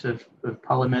types of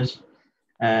polymers.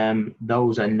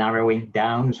 Those are narrowing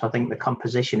down. So I think the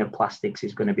composition of plastics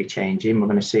is going to be changing. We're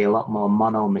going to see a lot more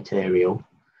mono material.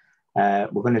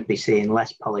 We're going to be seeing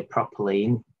less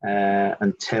polypropylene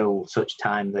until such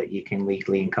time that you can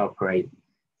legally incorporate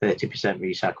 30%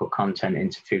 recycled content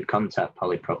into food contact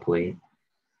polypropylene.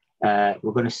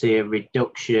 We're going to see a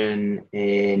reduction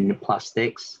in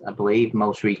plastics. I believe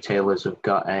most retailers have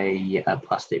got a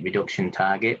plastic reduction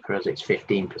target. For us, it's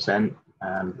 15%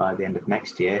 by the end of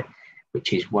next year.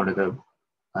 which is one of the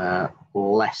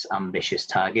less ambitious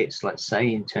targets, let's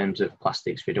say, in terms of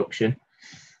plastics reduction.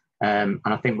 And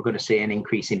I think we're going to see an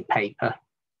increase in paper.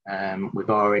 We've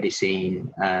already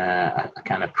seen a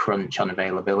kind of crunch on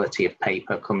availability of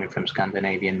paper coming from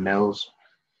Scandinavian mills.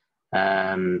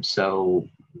 So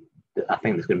I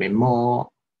think there's going to be more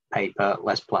paper,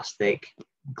 less plastic.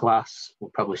 Glass will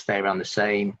probably stay around the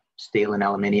same. Steel and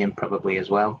aluminium probably as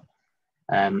well.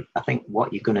 I think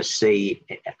what you're going to see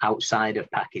outside of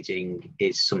packaging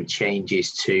is some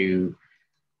changes to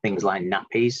things like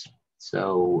nappies.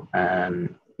 So,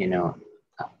 you know,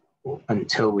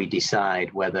 until we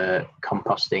decide whether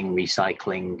composting,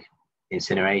 recycling,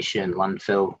 incineration,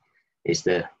 landfill is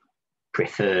the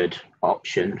preferred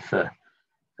option for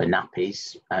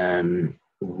nappies,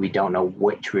 we don't know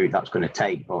which route that's going to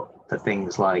take. But for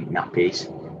things like nappies,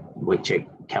 which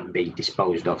can be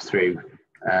disposed of through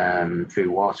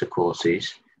water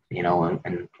courses, you know,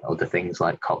 and other things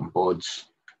like cotton buds,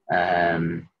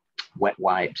 wet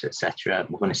wipes, etc.,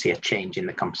 we're going to see a change in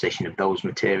the composition of those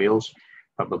materials,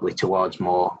 probably towards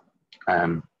more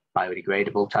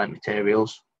biodegradable type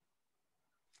materials.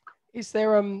 Is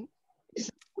there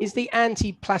is the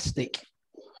anti-plastic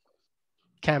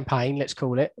campaign, let's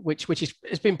call it, which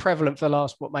has been prevalent for the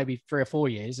last maybe 3 or 4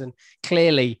 years, and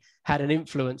clearly had an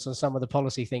influence on some of the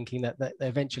policy thinking that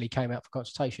eventually came out for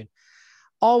consultation.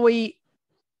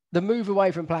 The move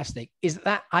away from plastic, is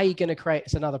that going to create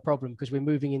us another problem because we're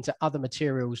moving into other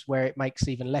materials where it makes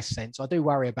even less sense? I do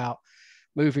worry about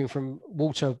moving from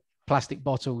water plastic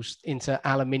bottles into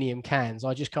aluminium cans.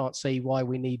 I just can't see why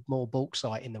we need more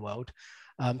bauxite in the world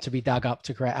to be dug up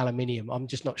to create aluminium. I'm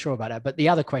just not sure about that. But the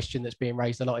other question that's being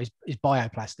raised a lot is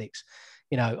bioplastics.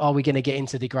 You know, are we going to get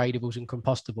into degradables and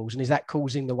compostables? And is that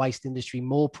causing the waste industry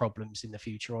more problems in the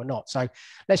future or not? So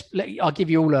I'll give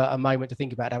you all a moment to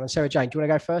think about that. And Sarah Jane, do you want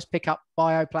to go first? Pick up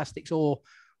bioplastics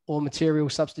or material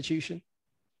substitution?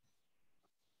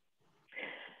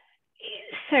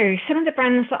 So some of the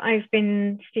brands that I've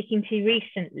been speaking to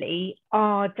recently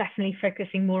are definitely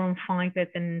focusing more on fibre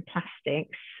than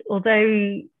plastics. Although,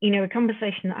 you know, a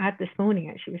conversation that I had this morning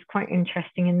actually was quite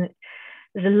interesting in that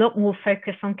there's a lot more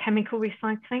focus on chemical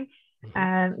recycling.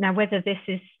 Now, whether this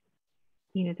is,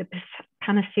 you know, the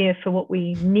panacea for what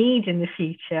we need in the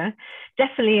future,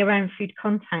 definitely around food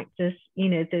contact, you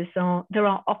know, there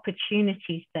are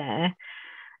opportunities there.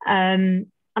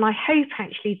 And I hope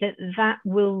actually that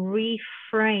will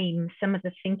reframe some of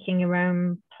the thinking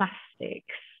around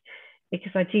plastics,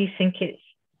 because I do think it's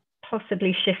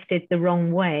possibly shifted the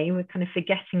wrong way. We're kind of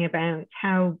forgetting about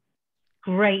how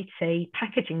great a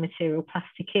packaging material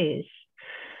plastic is.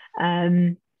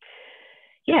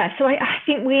 Yeah, so I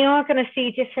think we are going to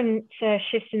see different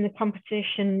shifts in the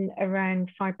competition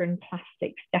around fibre and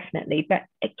plastics, definitely. But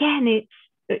again,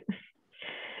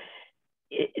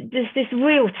 there's this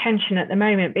real tension at the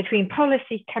moment between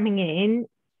policy coming in,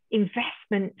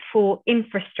 investment for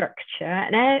infrastructure,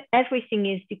 and everything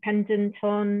is dependent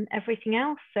on everything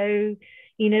else. So,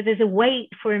 you know, there's a wait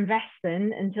for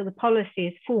investment until the policy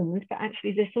is formed, but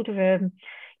actually there's sort of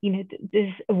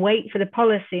there's a wait for the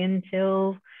policy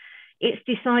until it's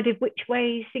decided which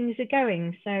way things are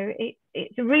going. So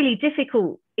it's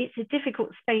a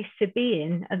difficult space to be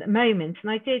in at the moment.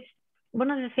 And one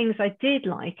of the things I did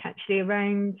like actually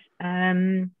around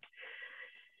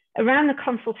the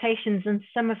consultations and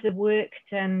some of the work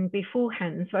done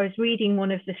beforehand. So I was reading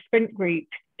one of the sprint group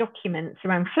documents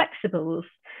around flexibles.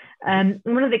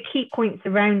 One of the key points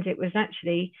around it was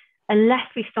actually, unless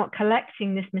we start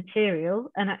collecting this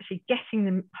material and actually getting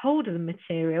the hold of the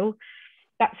material,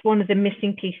 that's one of the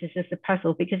missing pieces of the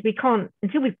puzzle, because we can't,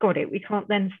 until we've got it, we can't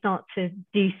then start to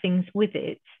do things with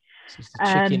it. So it's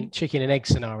the chicken and egg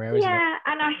scenario, isn't it? Yeah,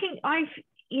 and I think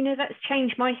that's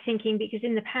changed my thinking, because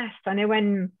in the past, I know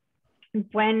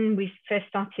when we first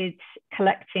started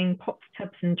collecting pots,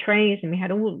 tubs and trays, and we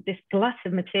had all this glut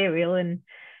of material and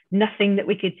nothing that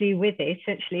we could do with it,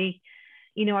 actually,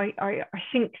 you know, I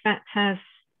think that has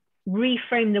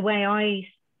reframed the way I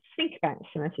think about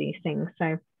some of these things.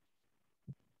 So,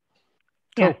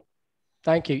 cool.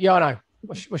 Thank you. Yeah, I know.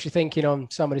 What's your thinking on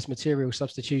some of this material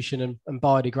substitution and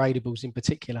biodegradables in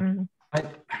particular? Mm-hmm.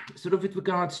 Sort of with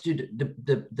regards to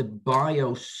the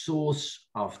bio source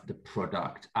of the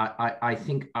product, I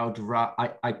think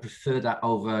I prefer that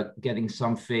over getting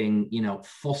something, you know,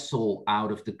 fossil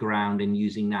out of the ground and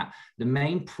using that. The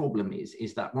main problem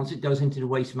is that once it goes into the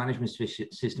waste management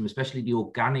system, especially the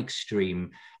organic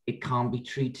stream, it can't be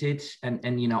treated,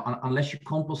 and you know, unless you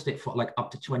compost it for like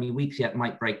up to 20 weeks, it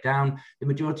might break down. The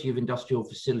majority of industrial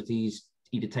facilities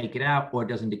either take it out or it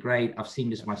doesn't degrade. I've seen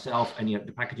this myself, and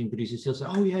the packaging producers still say,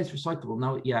 "Oh yeah, it's recyclable."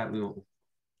 No, yeah,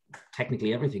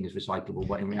 technically everything is recyclable,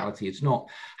 but in reality it's not.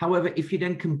 However, if you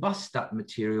then combust that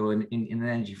material in an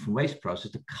energy from waste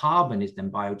process, the carbon is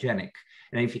then biogenic.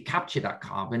 And if you capture that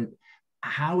carbon,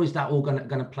 how is that all going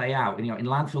to play out? And, in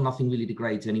landfill, nothing really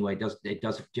degrades anyway. It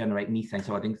does generate methane.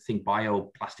 So I think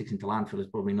bioplastics into landfill is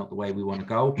probably not the way we want to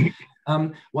go.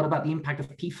 What about the impact of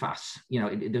PFAS?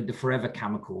 The forever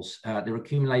chemicals. They're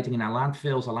accumulating in our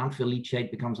landfills. Our landfill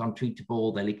leachate becomes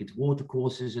untreatable. They leak into water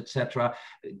courses, etc.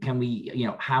 Can we,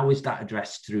 how is that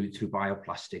addressed through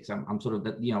bioplastics? I'm sort of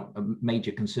a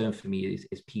major concern for me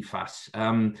is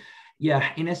PFAS.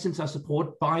 Yeah, in essence, I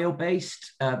support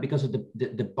bio-based because of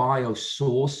the bio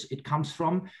source it comes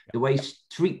from. The waste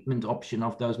treatment option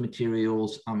of those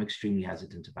materials, I'm extremely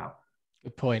hesitant about.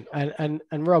 Good point. And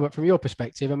Robert, from your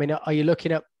perspective, I mean, are you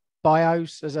looking at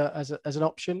bios as an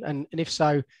option? And if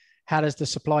so, how does the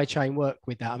supply chain work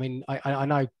with that? I mean, I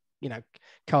know,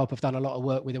 Co-op have done a lot of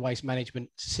work with the waste management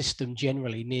system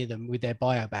generally near them with their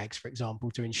bio bags, for example,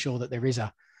 to ensure that there is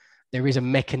a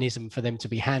mechanism for them to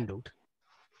be handled.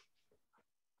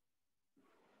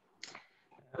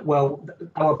 Well,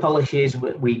 our policy is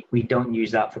we don't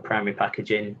use that for primary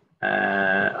packaging,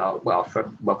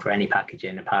 for any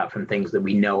packaging apart from things that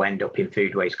we know end up in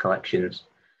food waste collections.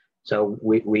 So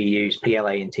we use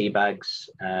PLA in tea bags.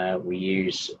 We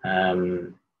use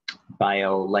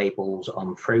bio labels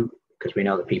on fruit because we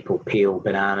know that people peel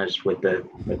bananas with the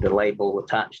label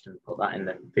attached and put that in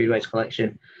the food waste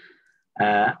collection.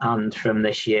 And from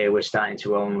this year, we're starting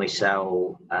to only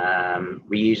sell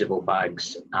reusable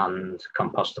bags and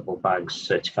compostable bags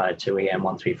certified to EN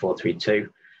 13432.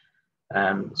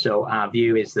 So our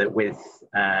view is that with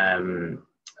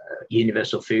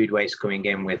universal food waste coming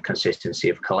in with consistency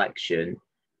of collection,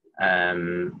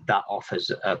 that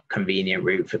offers a convenient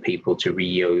route for people to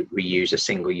reuse a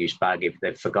single-use bag if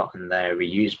they've forgotten their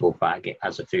reusable bag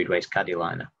as a food waste caddy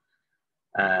liner.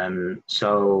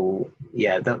 So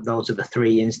yeah, those are the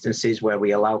three instances where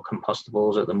we allow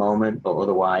compostables at the moment, but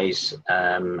otherwise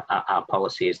our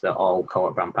policy is that all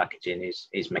Co-op brand packaging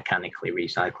is mechanically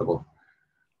recyclable.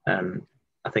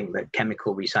 I think that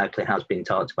chemical recycling has been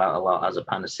talked about a lot as a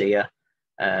panacea,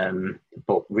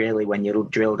 but really when you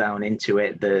drill down into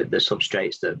it, the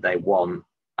substrates that they want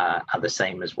are the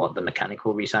same as what the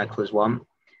mechanical recyclers want.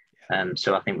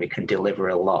 So I think we can deliver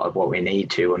a lot of what we need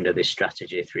to under this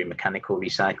strategy through mechanical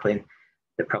recycling.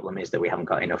 The problem is that we haven't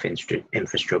got enough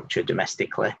infrastructure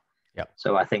domestically. Yep.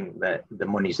 So I think that the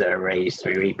monies that are raised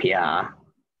through EPR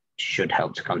should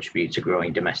help to contribute to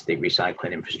growing domestic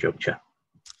recycling infrastructure.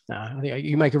 I think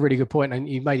you make a really good point, and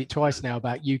you made it twice now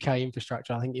about UK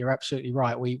infrastructure. I think you're absolutely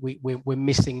right. We're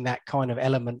missing that kind of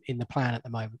element in the plan at the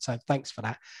moment. So thanks for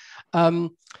that.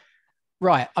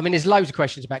 Right. I mean, there's loads of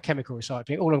questions about chemical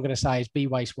recycling. All I'm going to say is Be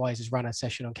Waste Wise has run a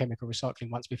session on chemical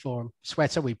recycling once before. And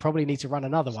Sweater, we probably need to run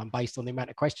another one based on the amount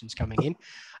of questions coming in.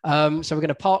 So we're going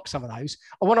to park some of those.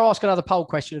 I want to ask another poll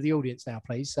question of the audience now,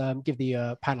 please. Give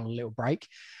the panel a little break.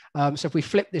 So if we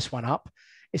flip this one up,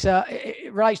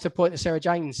 it relates to a point that Sarah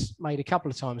Jane's made a couple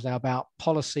of times now about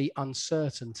policy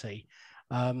uncertainty.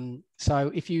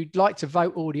 So if you'd like to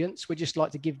vote, audience, we'd just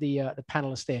like to give the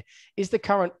panelists there. Is the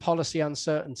current policy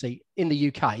uncertainty in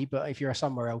the UK, but if you're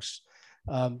somewhere else,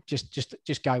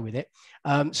 just go with it,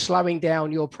 slowing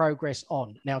down your progress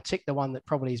on? Now tick the one that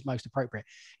probably is most appropriate.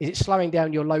 Is it slowing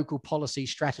down your local policy,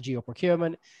 strategy or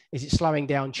procurement? Is it slowing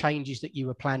down changes that you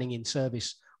were planning in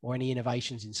service or any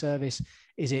innovations in service?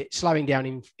 Is it slowing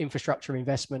down infrastructure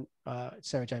investment?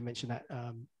 Sarah Jane mentioned that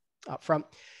up front.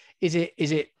 Is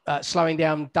it slowing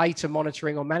down data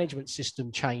monitoring or management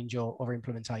system change or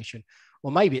implementation?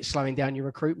 Or maybe it's slowing down your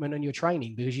recruitment and your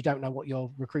training because you don't know what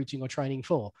you're recruiting or training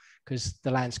for because the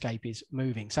landscape is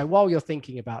moving. So while you're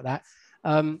thinking about that,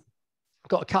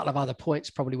 got a couple of other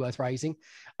points probably worth raising.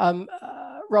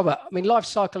 Robert, I mean, life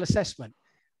cycle assessment.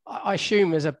 I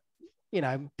assume as a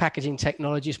packaging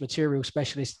technologist, material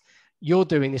specialist, you're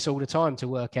doing this all the time to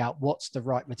work out what's the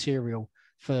right material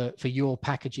for your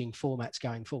packaging formats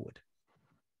going forward.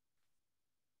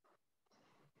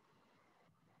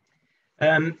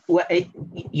 Well,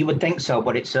 you would think so,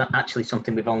 but it's actually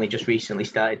something we've only just recently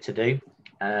started to do.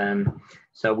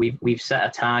 So we've set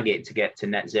a target to get to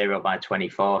net zero by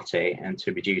 2040 and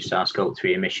to reduce our Scope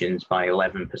 3 emissions by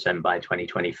 11% by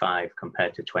 2025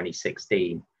 compared to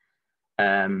 2016.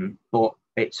 But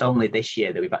it's only this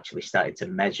year that we've actually started to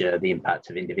measure the impact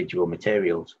of individual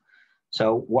materials.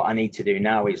 So what I need to do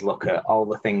now is look at all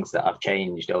the things that have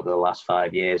changed over the last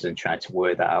 5 years and try to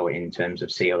work that out in terms of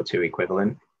CO2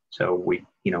 equivalent. So we've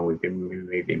been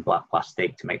removing black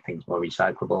plastic to make things more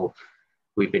recyclable.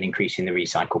 We've been increasing the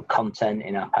recycled content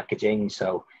in our packaging.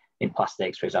 So in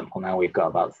plastics, for example, now we've got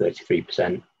about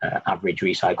 33% average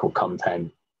recycled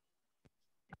content.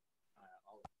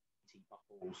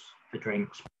 Bottles for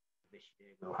drinks this year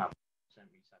will have percent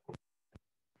recycled.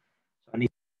 So I need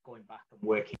going back and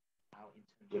working out in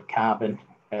terms of carbon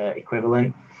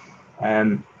equivalent.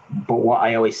 But what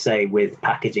I always say with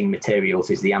packaging materials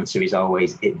is the answer is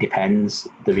always it depends.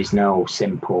 There is no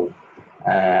simple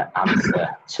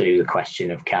answer to the question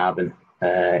of carbon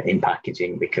in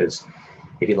packaging, because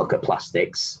if you look at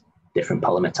plastics, different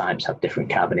polymer types have different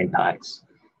carbon impacts.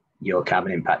 Your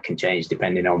carbon impact can change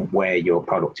depending on where your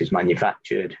product is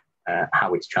manufactured,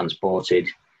 how it's transported,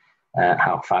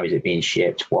 how far is it being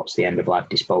shipped, what's the end of life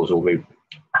disposal route,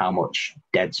 how much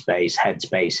dead space, head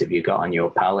space have you got on your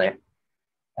pallet,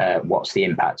 what's the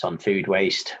impact on food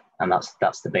waste, and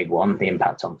that's the big one, the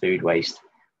impact on food waste.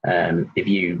 If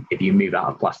you move out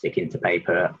of plastic into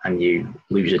paper and you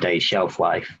lose a day's shelf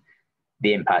life,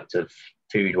 the impact of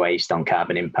food waste on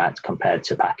carbon impact compared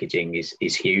to packaging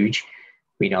is huge.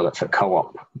 We know that for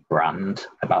Co-op brand,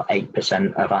 about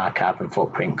 8% of our carbon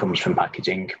footprint comes from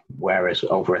packaging, whereas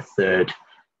over a third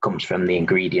comes from the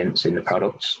ingredients in the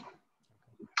products.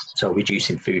 So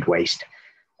reducing food waste,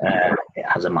 it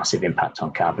has a massive impact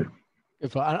on carbon.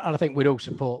 And I think we'd all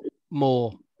support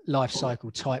more life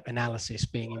cycle type analysis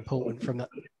being important from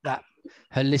that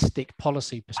holistic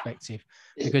policy perspective,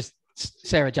 because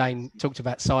Sarah Jane talked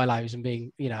about silos and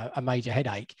being, a major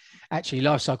headache. Actually,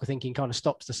 life cycle thinking kind of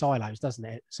stops the silos, doesn't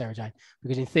it, Sarah Jane?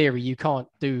 Because in theory, you can't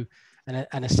do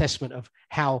an assessment of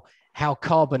how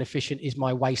carbon efficient is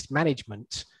my waste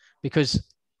management, because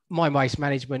my waste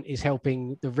management is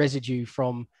helping the residue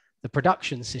from the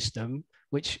production system,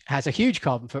 which has a huge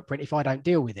carbon footprint if I don't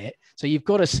deal with it. So you've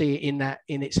got to see it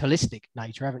in its holistic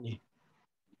nature, haven't you?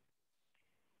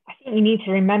 I think you need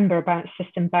to remember about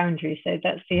system boundaries. So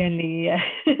that's the only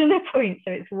point.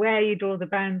 So it's where you draw the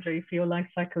boundary for your life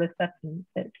cycle assessment.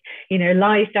 It's,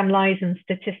 lies, damn lies, and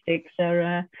statistics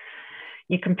are,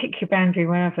 you can pick your boundary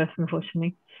wherever,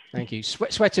 unfortunately. Thank you.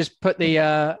 Sweater's put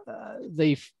the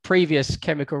previous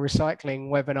chemical recycling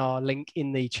webinar link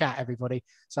in the chat, everybody.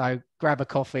 So grab a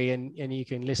coffee and you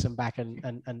can listen back and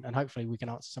hopefully we can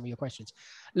answer some of your questions.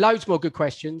 Loads more good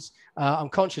questions. I'm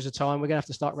conscious of time. We're going to have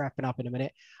to start wrapping up in a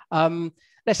minute.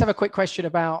 Let's have a quick question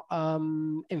about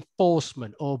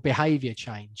enforcement or behavior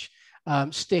change,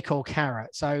 stick or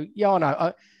carrot. So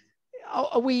Jarno,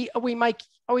 are we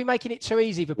making it too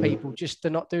easy for people just to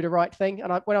not do the right thing?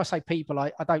 And when I say people,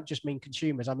 I don't just mean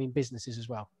consumers, I mean businesses as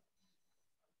well.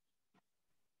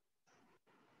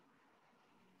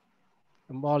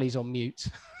 And while he's on mute,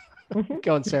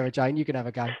 go on, Sarah Jane, you can have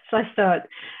a go. So I start.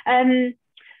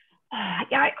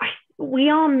 We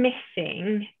are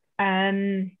missing,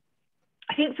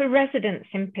 I think for residents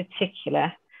in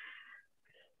particular,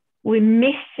 we're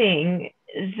missing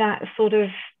that sort of,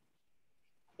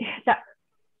 that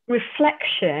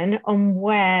reflection on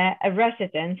where a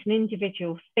resident, an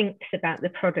individual, thinks about the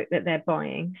product that they're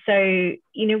buying. So,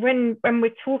 when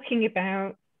we're talking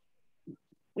about,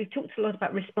 we've talked a lot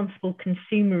about responsible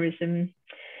consumerism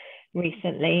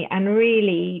recently, and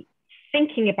really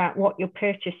thinking about what you're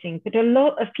purchasing, but a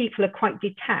lot of people are quite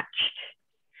detached.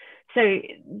 So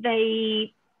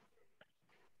they,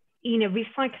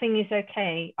 recycling is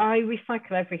okay. I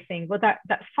recycle everything. Well,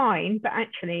 that's fine, but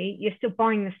actually you're still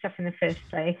buying the stuff in the first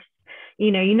place.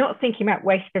 You're not thinking about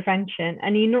waste prevention,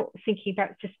 and you're not thinking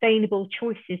about sustainable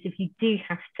choices if you do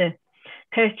have to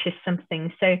purchase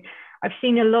something. So I've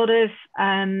seen a lot of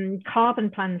carbon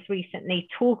plans recently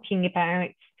talking about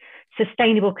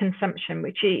sustainable consumption,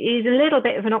 which is a little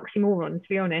bit of an oxymoron, to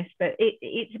be honest, but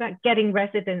it's about getting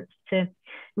residents to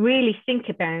really think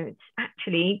about,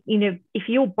 actually, if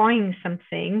you're buying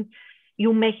something,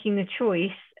 you're making the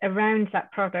choice around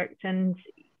that product, and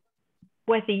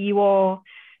whether you are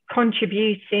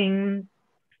contributing,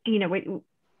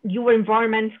 your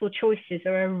environmental choices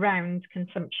are around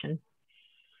consumption.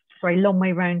 Very long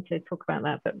way round to talk about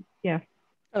that, but yeah.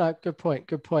 No, good point.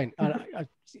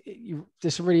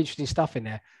 There's some really interesting stuff in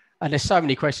there, and there's so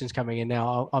many questions coming in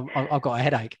now. I've got a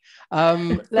headache.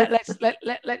 Let's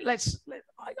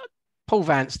Paul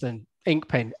Vanston,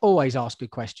 Inkpen, always ask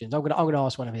good questions. I'm going to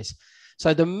ask one of his.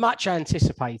 So the much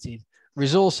anticipated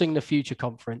Resourcing the Future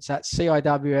conference, that's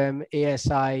CIWM,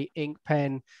 ESA,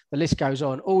 Inkpen, the list goes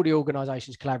on. All the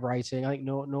organisations collaborating. I think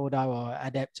Nordo or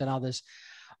Adept and others.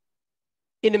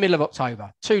 In the middle of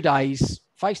October, 2 days,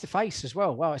 face-to-face as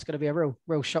well. Wow, it's going to be a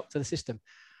real shock to the system.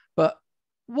 But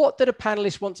what do the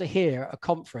panelists want to hear at a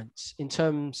conference in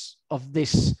terms of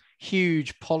this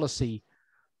huge policy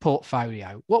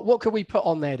portfolio? What could we put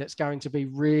on there that's going to be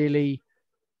really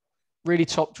really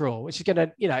top drawer, which is going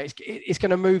to, it's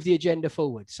going to move the agenda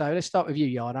forward. So let's start with you,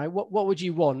 Jarno. What would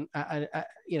you want at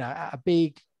a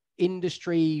big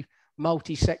industry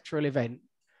multi-sectoral event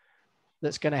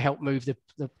that's going to help move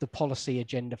the policy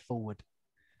agenda forward?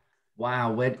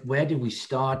 Wow, where do we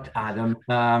start, Adam?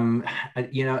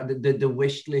 The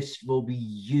wish list will be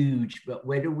huge, but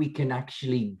whether we can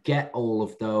actually get all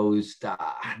of those,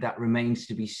 that remains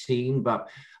to be seen. But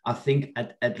I think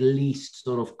at least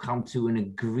sort of come to an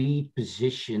agreed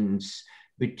positions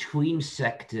between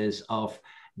sectors of,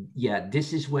 yeah,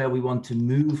 this is where we want to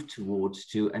move towards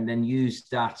to, and then use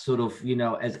that sort of,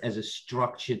 as a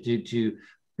structure to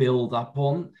build up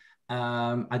on.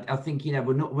 I think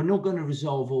we're not going to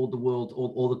resolve all the world,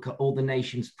 all the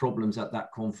nation's problems at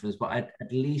that conference, but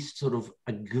at least sort of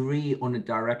agree on a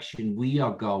direction we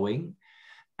are going,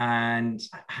 and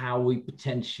how we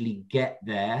potentially get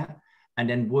there, and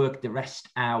then work the rest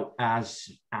out as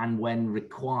and when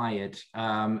required.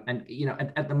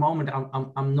 At the moment,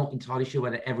 I'm not entirely sure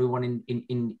whether everyone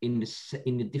in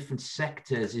the different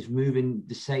sectors is moving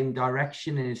the same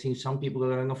direction, and it seems some people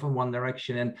are going off in one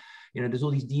direction, and there's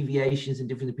all these deviations and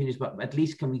different opinions. But at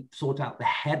least can we sort out the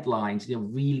headlines,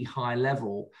 really high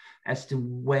level, as to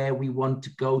where we want to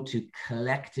go to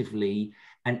collectively,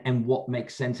 and what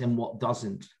makes sense and what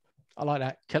doesn't. I like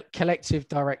that collective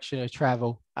direction of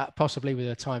travel, possibly with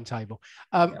a timetable.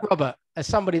 Robert, as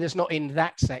somebody that's not in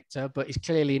that sector, but is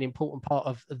clearly an important part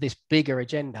of this bigger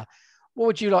agenda, what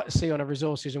would you like to see on a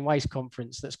resources and waste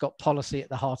conference that's got policy at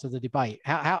the heart of the debate?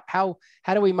 How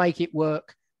do we make it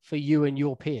work for you and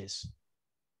your peers?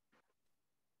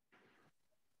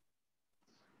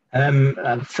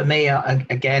 For me,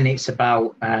 again, it's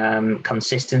about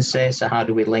consistency. So how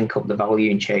do we link up the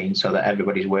value chain so that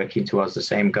everybody's working towards the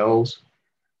same goals?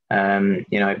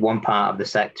 If one part of the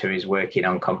sector is working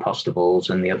on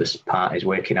compostables and the other part is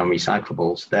working on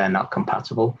recyclables, they're not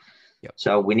compatible. Yep.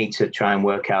 So we need to try and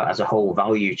work out as a whole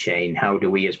value chain, how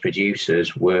do we as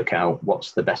producers work out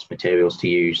what's the best materials to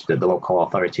use that the local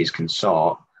authorities can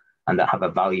sort and that have a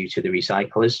value to the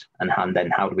recyclers, and then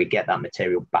how do we get that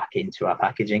material back into our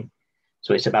packaging?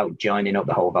 So it's about joining up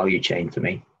the whole value chain for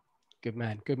me. Good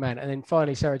man. And then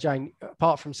finally, Sarah Jane,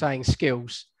 apart from saying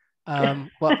skills,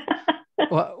 what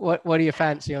do you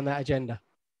fancy on that agenda?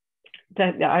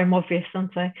 I'm obvious,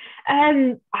 aren't I?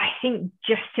 I think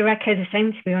just to echo the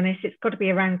same, to be honest, it's got to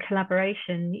be around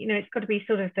collaboration. It's got to be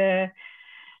sort of the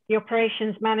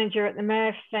operations manager at the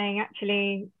MRF saying,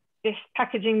 actually, this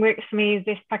packaging works for me,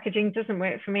 this packaging doesn't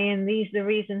work for me, and these are the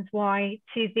reasons why,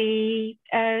 to the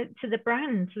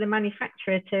brand, to the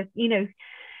manufacturer, to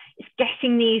it's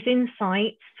getting these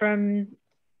insights from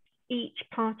each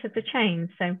part of the chain.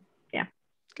 So yeah,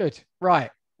 good.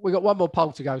 Right, we got one more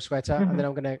poll to go, Sweater, and then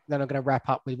I'm gonna wrap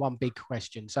up with one big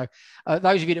question. So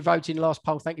those of you that voted in the last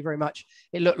poll, thank you very much.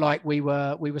 It looked like we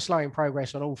were slowing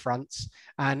progress on all fronts,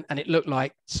 and it looked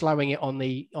like slowing it on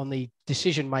the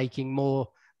decision making more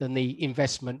than the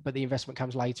investment, but the investment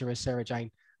comes later, as Sarah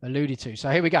Jane alluded to. So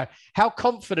here we go. How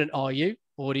confident are you,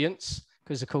 audience,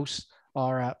 because of course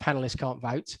our panelists can't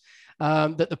vote,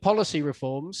 that the policy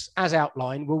reforms as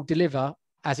outlined will deliver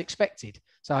as expected?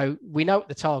 So we know what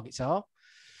the targets are.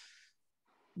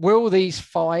 Will these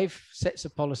 5 sets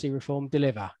of policy reform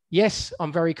deliver? Yes,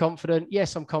 I'm very confident.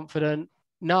 Yes, I'm confident.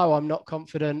 No, I'm not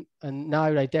confident. And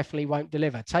no, they definitely won't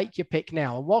deliver. Take your pick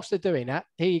now. And whilst they're doing that,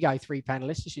 here you go, 3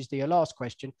 panelists. This is your last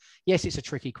question. Yes, it's a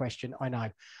tricky question, I know.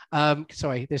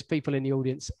 Sorry, there's people in the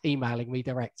audience emailing me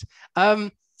direct.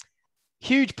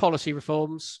 Huge policy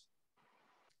reforms.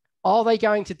 Are they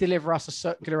going to deliver us a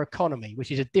circular economy, which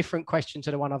is a different question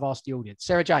to the one I've asked the audience?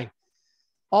 Sarah Jane,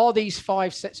 are these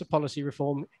 5 sets of policy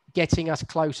reform getting us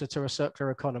closer to a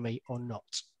circular economy or not?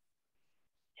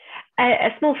 A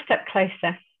small step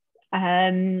closer.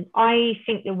 I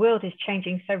think the world is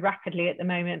changing so rapidly at the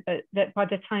moment, but that by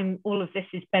the time all of this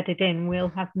is bedded in, we'll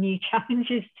have new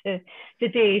challenges to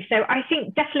do. So I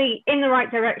think definitely in the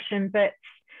right direction, but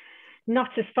not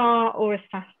as far or as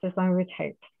fast as I would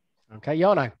hope. Okay,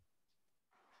 Jarno.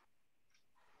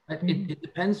 It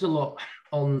depends a lot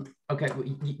on, okay,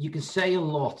 you can say a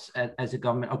lot as a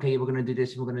government, okay, we're going to do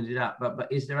this, we're going to do that, but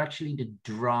is there actually the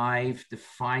drive, the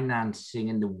financing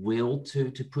and the will to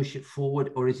push it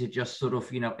forward? Or is it just sort of,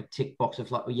 a tick box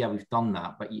of like, oh yeah, we've done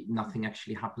that, but nothing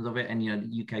actually happens of it? And,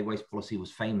 the UK waste policy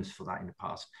was famous for that in the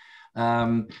past.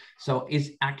 So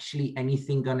is actually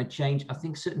anything going to change? I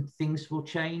think certain things will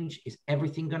change. Is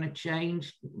everything going to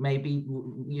change? Maybe,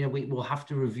 we will have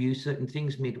to review certain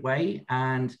things midway.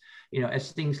 And,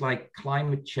 as things like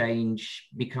climate change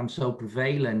become so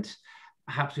prevalent,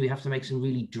 perhaps we have to make some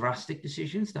really drastic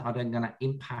decisions that are then going to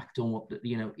impact on what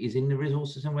is in the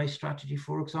resources and waste strategy,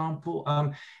 for example.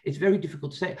 It's very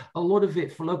difficult to say. A lot of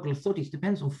it for local authorities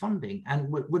depends on funding, and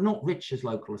we're not rich as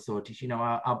local authorities.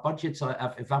 Our budgets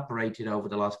have evaporated over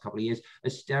the last couple of years.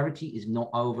 Austerity is not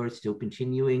over; it's still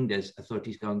continuing. There's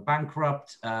authorities going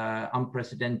bankrupt,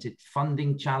 unprecedented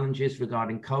funding challenges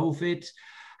regarding COVID.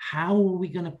 How are we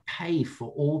going to pay for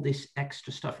all this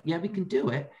extra stuff? Yeah, we can do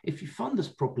it. If you fund us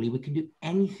properly, we can do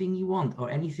anything you want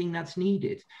or anything that's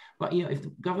needed. But, if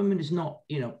the government is not,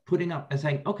 putting up and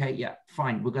saying, okay, yeah,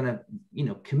 fine, we're going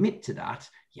to, commit to that.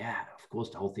 Yeah, of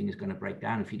course, the whole thing is going to break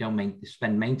down. If you don't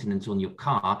spend maintenance on your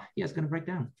car, yeah, it's going to break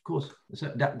down, of course. So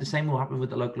the same will happen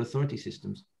with the local authority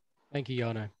systems. Thank you,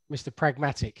 Jarno. Mr.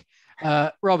 Pragmatic.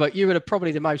 Robert, you were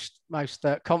probably the most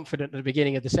confident at the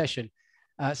beginning of the session.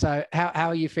 So how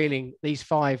are you feeling, these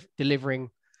 5 delivering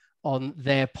on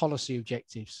their policy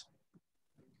objectives?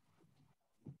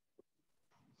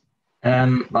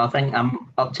 Well, I think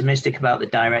I'm optimistic about the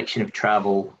direction of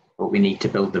travel, but we need to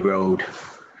build the road.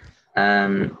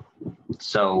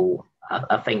 So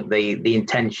I think the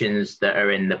intentions that are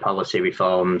in the policy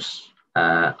reforms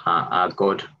are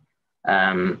good,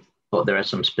 but there are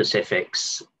some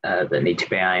specifics that need to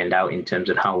be ironed out in terms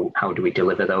of how do we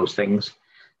deliver those things.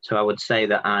 So I would say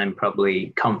that I'm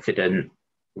probably confident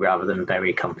rather than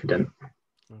very confident.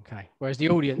 Okay. Whereas the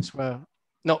audience were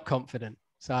not confident.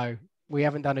 So we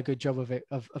haven't done a good job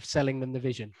of selling them the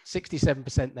vision.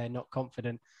 67% they're not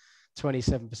confident.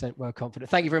 27% were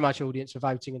confident. Thank you very much, audience, for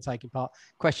voting and taking part.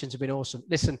 Questions have been awesome.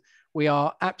 Listen, we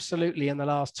are absolutely in the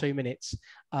last 2 minutes.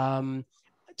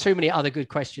 Too many other good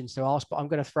questions to ask, but I'm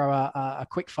going to throw a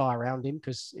quick fire round in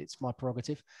because it's my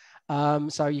prerogative.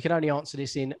 So you can only answer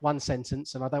this in 1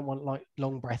 sentence, and I don't want like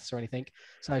long breaths or anything.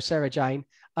 So Sarah Jane,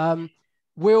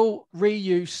 will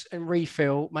reuse and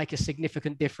refill make a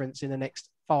significant difference in the next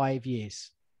 5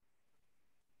 years?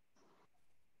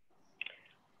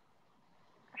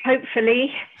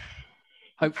 Hopefully.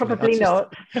 Probably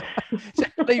not.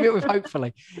 Leave it with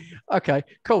hopefully. Okay,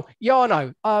 cool.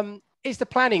 Jarno, is the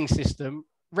planning system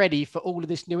ready for all of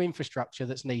this new infrastructure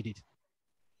that's needed?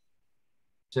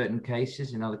 Certain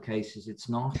cases, in other cases, it's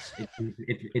not.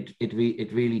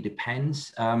 It really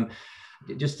depends.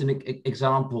 Just an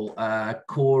example,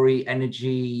 Corey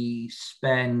Energy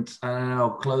spent, I don't know,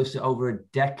 close to over a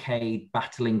decade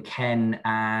battling Ken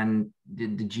and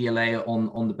the GLA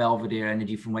on the Belvedere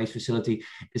Energy from Waste facility.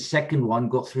 The second one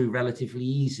got through relatively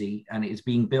easy, and it is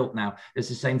being built now. It's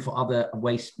the same for other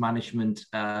waste management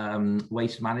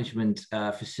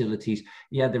facilities.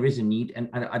 Yeah, there is a need, and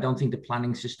I don't think the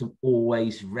planning system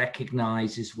always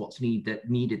recognizes what's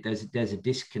needed. There's a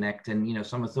disconnect, and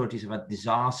some authorities have had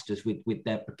disasters with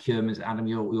their procurements. Adam,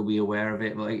 you'll be aware of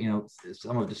it. Like,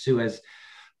 some of the Suez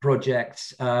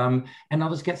projects, and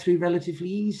others get through relatively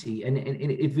easy, and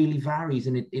it really varies,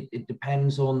 and it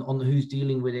depends on who's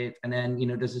dealing with it. And then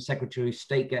does the Secretary of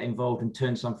State get involved and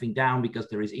turn something down because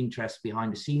there is interest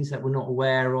behind the scenes that we're not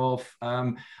aware of?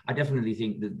 I definitely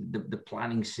think that the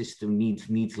planning system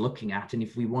needs looking at, and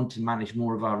if we want to manage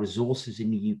more of our resources in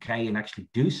the UK and actually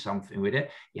do something with it,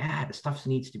 yeah, the stuff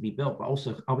needs to be built. But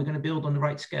also, are we going to build on the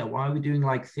right scale? Why are we doing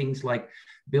things like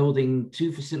building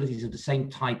 2 facilities of the same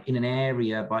type in an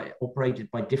area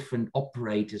operated by different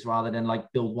operators rather than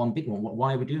build one big one?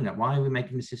 Why are we doing that? Why are we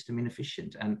making the system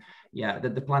inefficient? And yeah,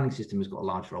 the planning system has got a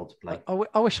large role to play.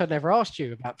 I wish I'd never asked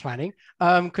you about planning,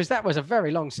 because that was a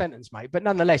very long sentence, mate, but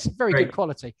nonetheless, very good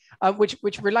quality,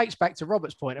 which relates back to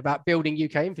Robert's point about building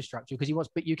UK infrastructure, because he wants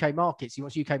UK markets, he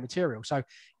wants UK material. So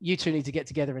you two need to get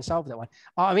together and solve that one.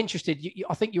 I'm interested,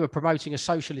 I think you were promoting a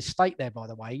socialist state there, by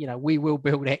the way. We will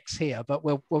build X here, but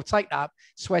we'll take that up.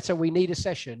 Sweater, we need a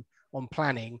session on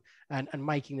planning and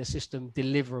making the system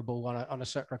deliverable on a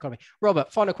circular economy.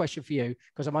 Robert, final question for you,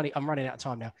 because I'm running out of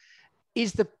time now.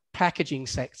 Is the packaging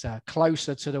sector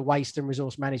closer to the waste and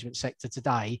resource management sector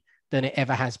today than it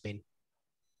ever has been?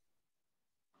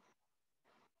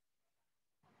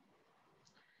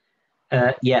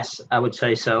 Yes, I would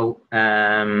say so.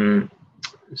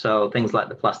 So things like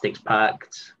the Plastics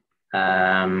Pact,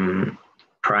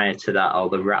 prior to that, all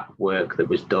the RAP work that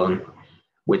was done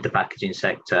with the packaging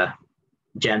sector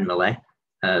generally,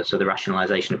 so the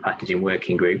Rationalisation of Packaging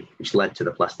Working Group, which led to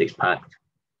the Plastics Pact,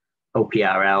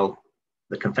 OPRL,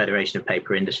 the Confederation of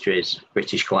Paper Industries,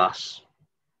 British Glass,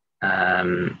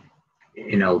 the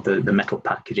Metal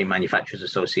Packaging Manufacturers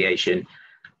Association,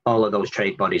 all of those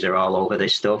trade bodies are all over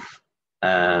this stuff.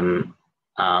 I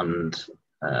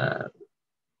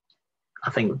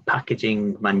think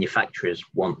packaging manufacturers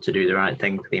want to do the right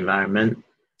thing for the environment.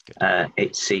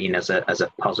 It's seen as a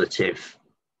positive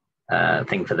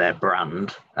thing for their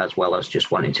brand, as well as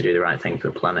just wanting to do the right thing for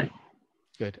the planet.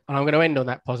 Good. And I'm going to end on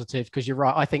that positive, because you're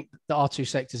right. I think that our two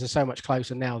sectors are so much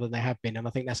closer now than they have been. And I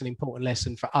think that's an important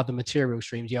lesson for other material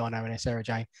streams, Jana and Sarah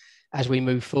Jane, as we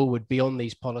move forward beyond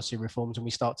these policy reforms and we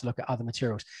start to look at other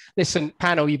materials. Listen,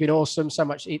 panel, you've been awesome. So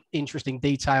much interesting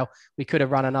detail. We could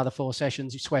have run another 4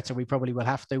 sessions. Sweater, we probably will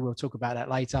have to. We'll talk about that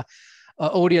later.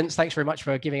 Audience, thanks very much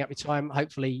for giving up your time.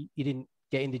 Hopefully you didn't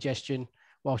get indigestion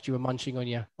whilst you were munching on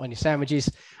your sandwiches.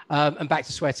 And back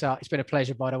to Sweater. It's been a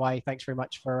pleasure, by the way. Thanks very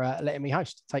much for letting me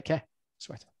host. Take care,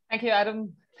 Sweater. Thank you,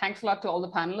 Adam. Thanks a lot to all the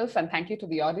panelists, and thank you to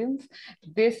the audience.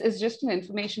 This is just an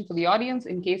information for the audience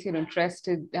in case you're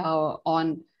interested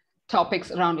on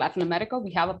topics around Latin America.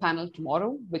 We have a panel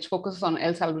tomorrow which focuses on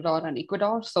El Salvador and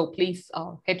Ecuador. So please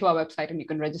head to our website and you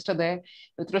can register there.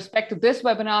 With respect to this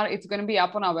webinar, it's going to be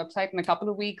up on our website in a couple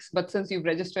of weeks, but since you've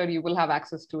registered, you will have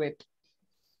access to it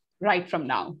right from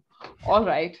now. All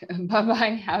right.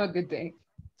 Bye-bye. Have a good day.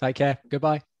 Take care.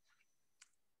 Goodbye.